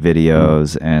watching the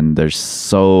videos. And there's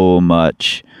so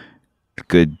much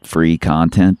good free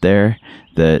content there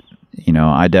that, you know,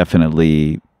 I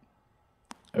definitely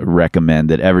recommend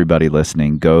that everybody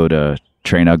listening go to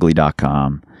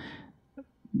trainugly.com,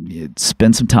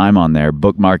 spend some time on there,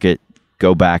 bookmark it,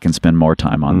 go back and spend more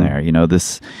time on there. You know,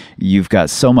 you've got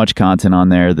so much content on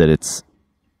there that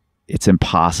it's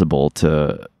impossible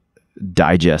to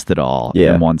digest it all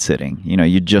in one sitting. You know,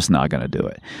 you're just not going to do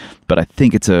it. But I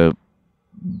think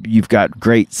you've got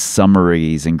great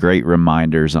summaries and great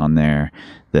reminders on there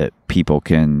that people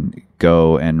can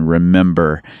go and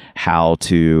remember how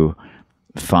to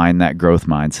find that growth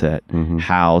mindset,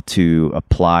 how to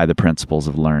apply the principles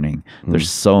of learning. There's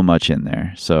so much in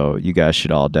there. So you guys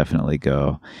should all definitely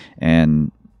go. And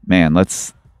man,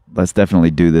 let's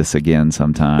definitely do this again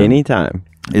sometime. Anytime.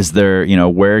 Is there, you know,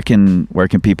 where can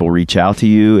people reach out to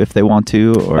you if they want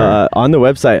to? Or on the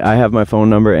website, I have my phone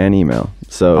number and email.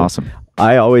 So awesome.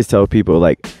 I always tell people,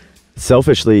 like,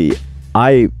 selfishly,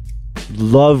 I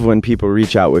love when people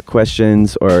reach out with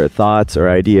questions or thoughts or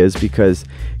ideas, because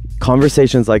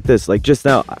conversations like this, like just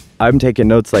now, I'm taking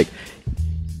notes, like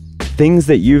things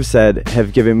that you've said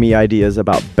have given me ideas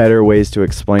about better ways to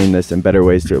explain this and better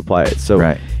ways to apply it.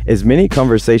 So as many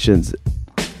conversations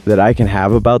that I can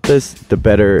have about this, the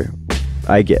better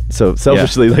I get. So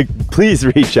selfishly, like, please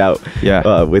reach out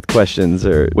with questions,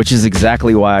 which is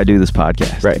exactly why I do this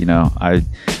podcast. Right. You know,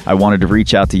 I wanted to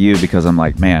reach out to you because I'm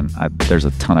like, man, there's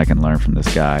a ton I can learn from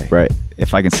this guy. Right.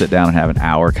 If I can sit down and have an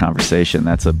hour conversation,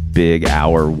 that's a big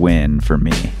hour win for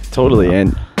me. Totally. You know?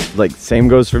 And like, same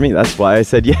goes for me. That's why I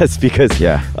said yes, because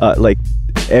like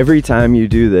every time you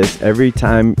do this, every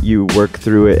time you work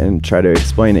through it and try to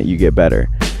explain it, you get better.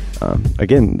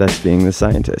 Again, that's being the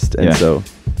scientist. And so,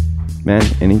 man,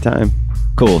 anytime.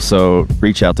 Cool. So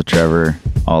reach out to Trevor,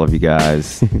 all of you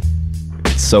guys.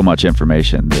 So much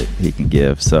information that he can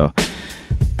give. So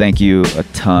thank you a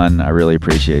ton. I really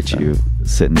appreciate you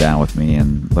sitting down with me,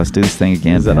 and let's do this thing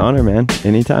again. It's an honor, man.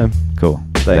 Anytime. Cool.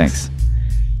 Thanks.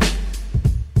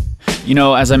 You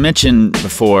know, as I mentioned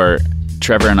before,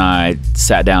 Trevor and I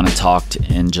sat down and talked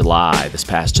in this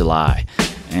past July.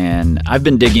 And I've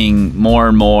been digging more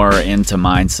and more into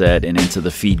mindset and into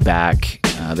the feedback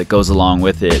that goes along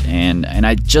with it. And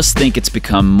I just think it's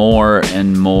become more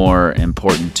and more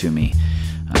important to me.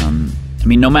 I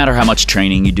mean, no matter how much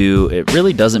training you do, it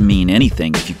really doesn't mean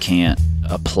anything if you can't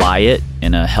apply it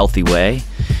in a healthy way.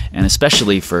 And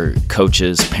especially for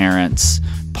coaches, parents,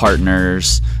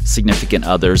 partners, significant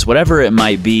others, whatever it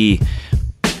might be,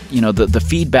 you know, the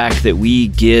feedback that we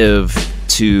give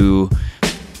to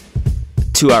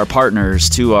our partners,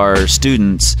 to our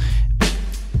students,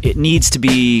 it needs to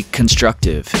be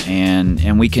constructive,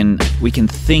 and we can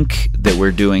think that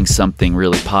we're doing something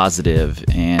really positive,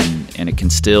 and it can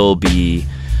still be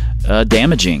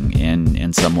damaging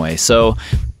in some way. So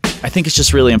I think it's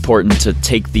just really important to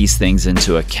take these things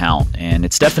into account, and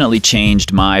it's definitely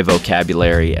changed my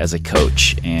vocabulary as a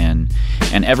coach, and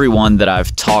everyone that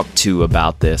I've talked to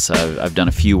about this, I've done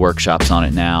a few workshops on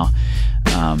it now.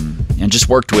 and just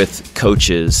worked with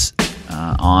coaches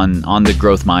on the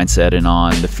growth mindset and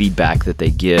on the feedback that they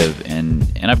give, and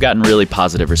I've gotten really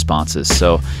positive responses.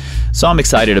 So I'm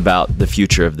excited about the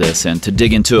future of this and to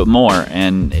dig into it more.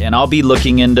 And I'll be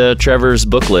looking into Trevor's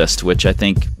book list, which I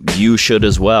think you should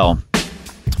as well.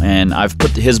 And I've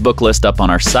put his book list up on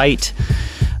our site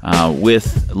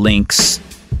with links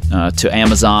to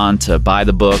Amazon to buy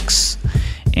the books.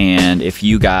 And if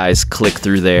you guys click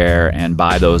through there and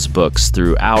buy those books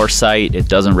through our site, it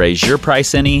doesn't raise your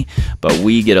price any, but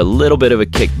we get a little bit of a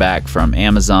kickback from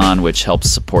Amazon, which helps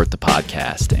support the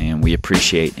podcast, and we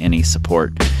appreciate any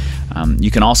support. You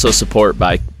can also support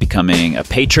by becoming a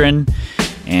patron.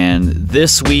 And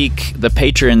this week, the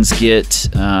patrons get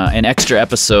an extra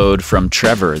episode from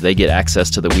Trevor. They get access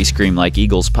to the We Scream Like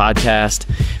Eagles podcast,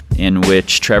 in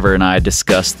which Trevor and I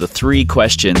discuss the 3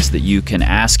 questions that you can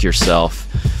ask yourself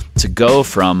to go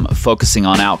from focusing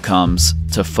on outcomes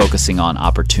to focusing on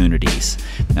opportunities.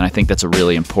 And I think that's a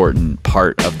really important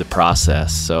part of the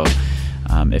process. So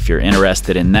if you're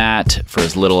interested in that, for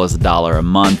as little as $1 a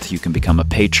month, you can become a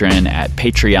patron at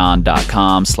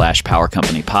patreon.com/Power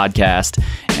Company Podcast,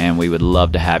 and we would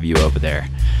love to have you over there.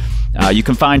 You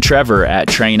can find Trevor at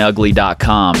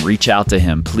trainugly.com. Reach out to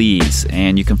him, please.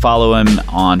 And you can follow him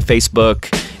on Facebook,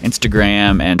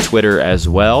 Instagram, and Twitter as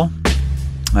well.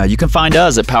 You can find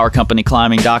us at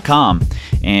powercompanyclimbing.com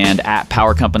and at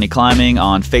Power Company Climbing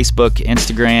on Facebook,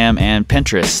 Instagram, and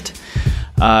Pinterest.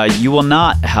 You will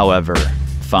not, however,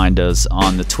 find us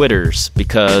on the Twitters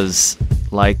because,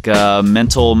 like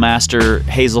mental master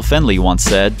Hazel Findlay once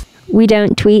said, we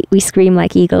don't tweet, we scream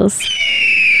like eagles.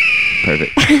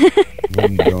 Perfect.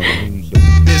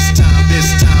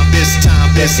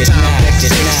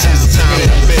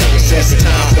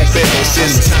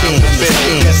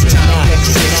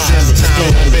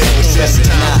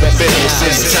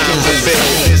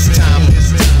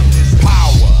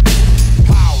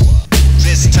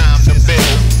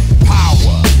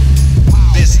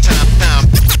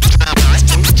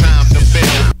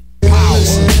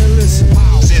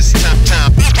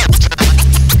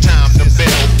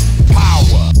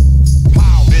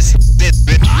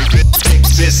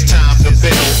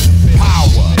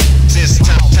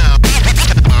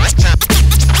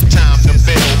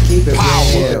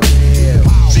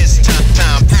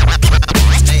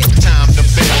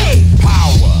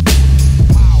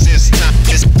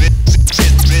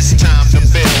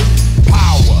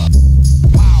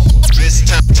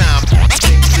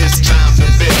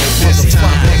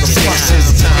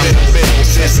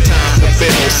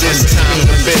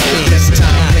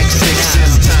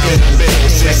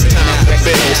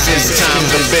 It's time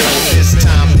to build.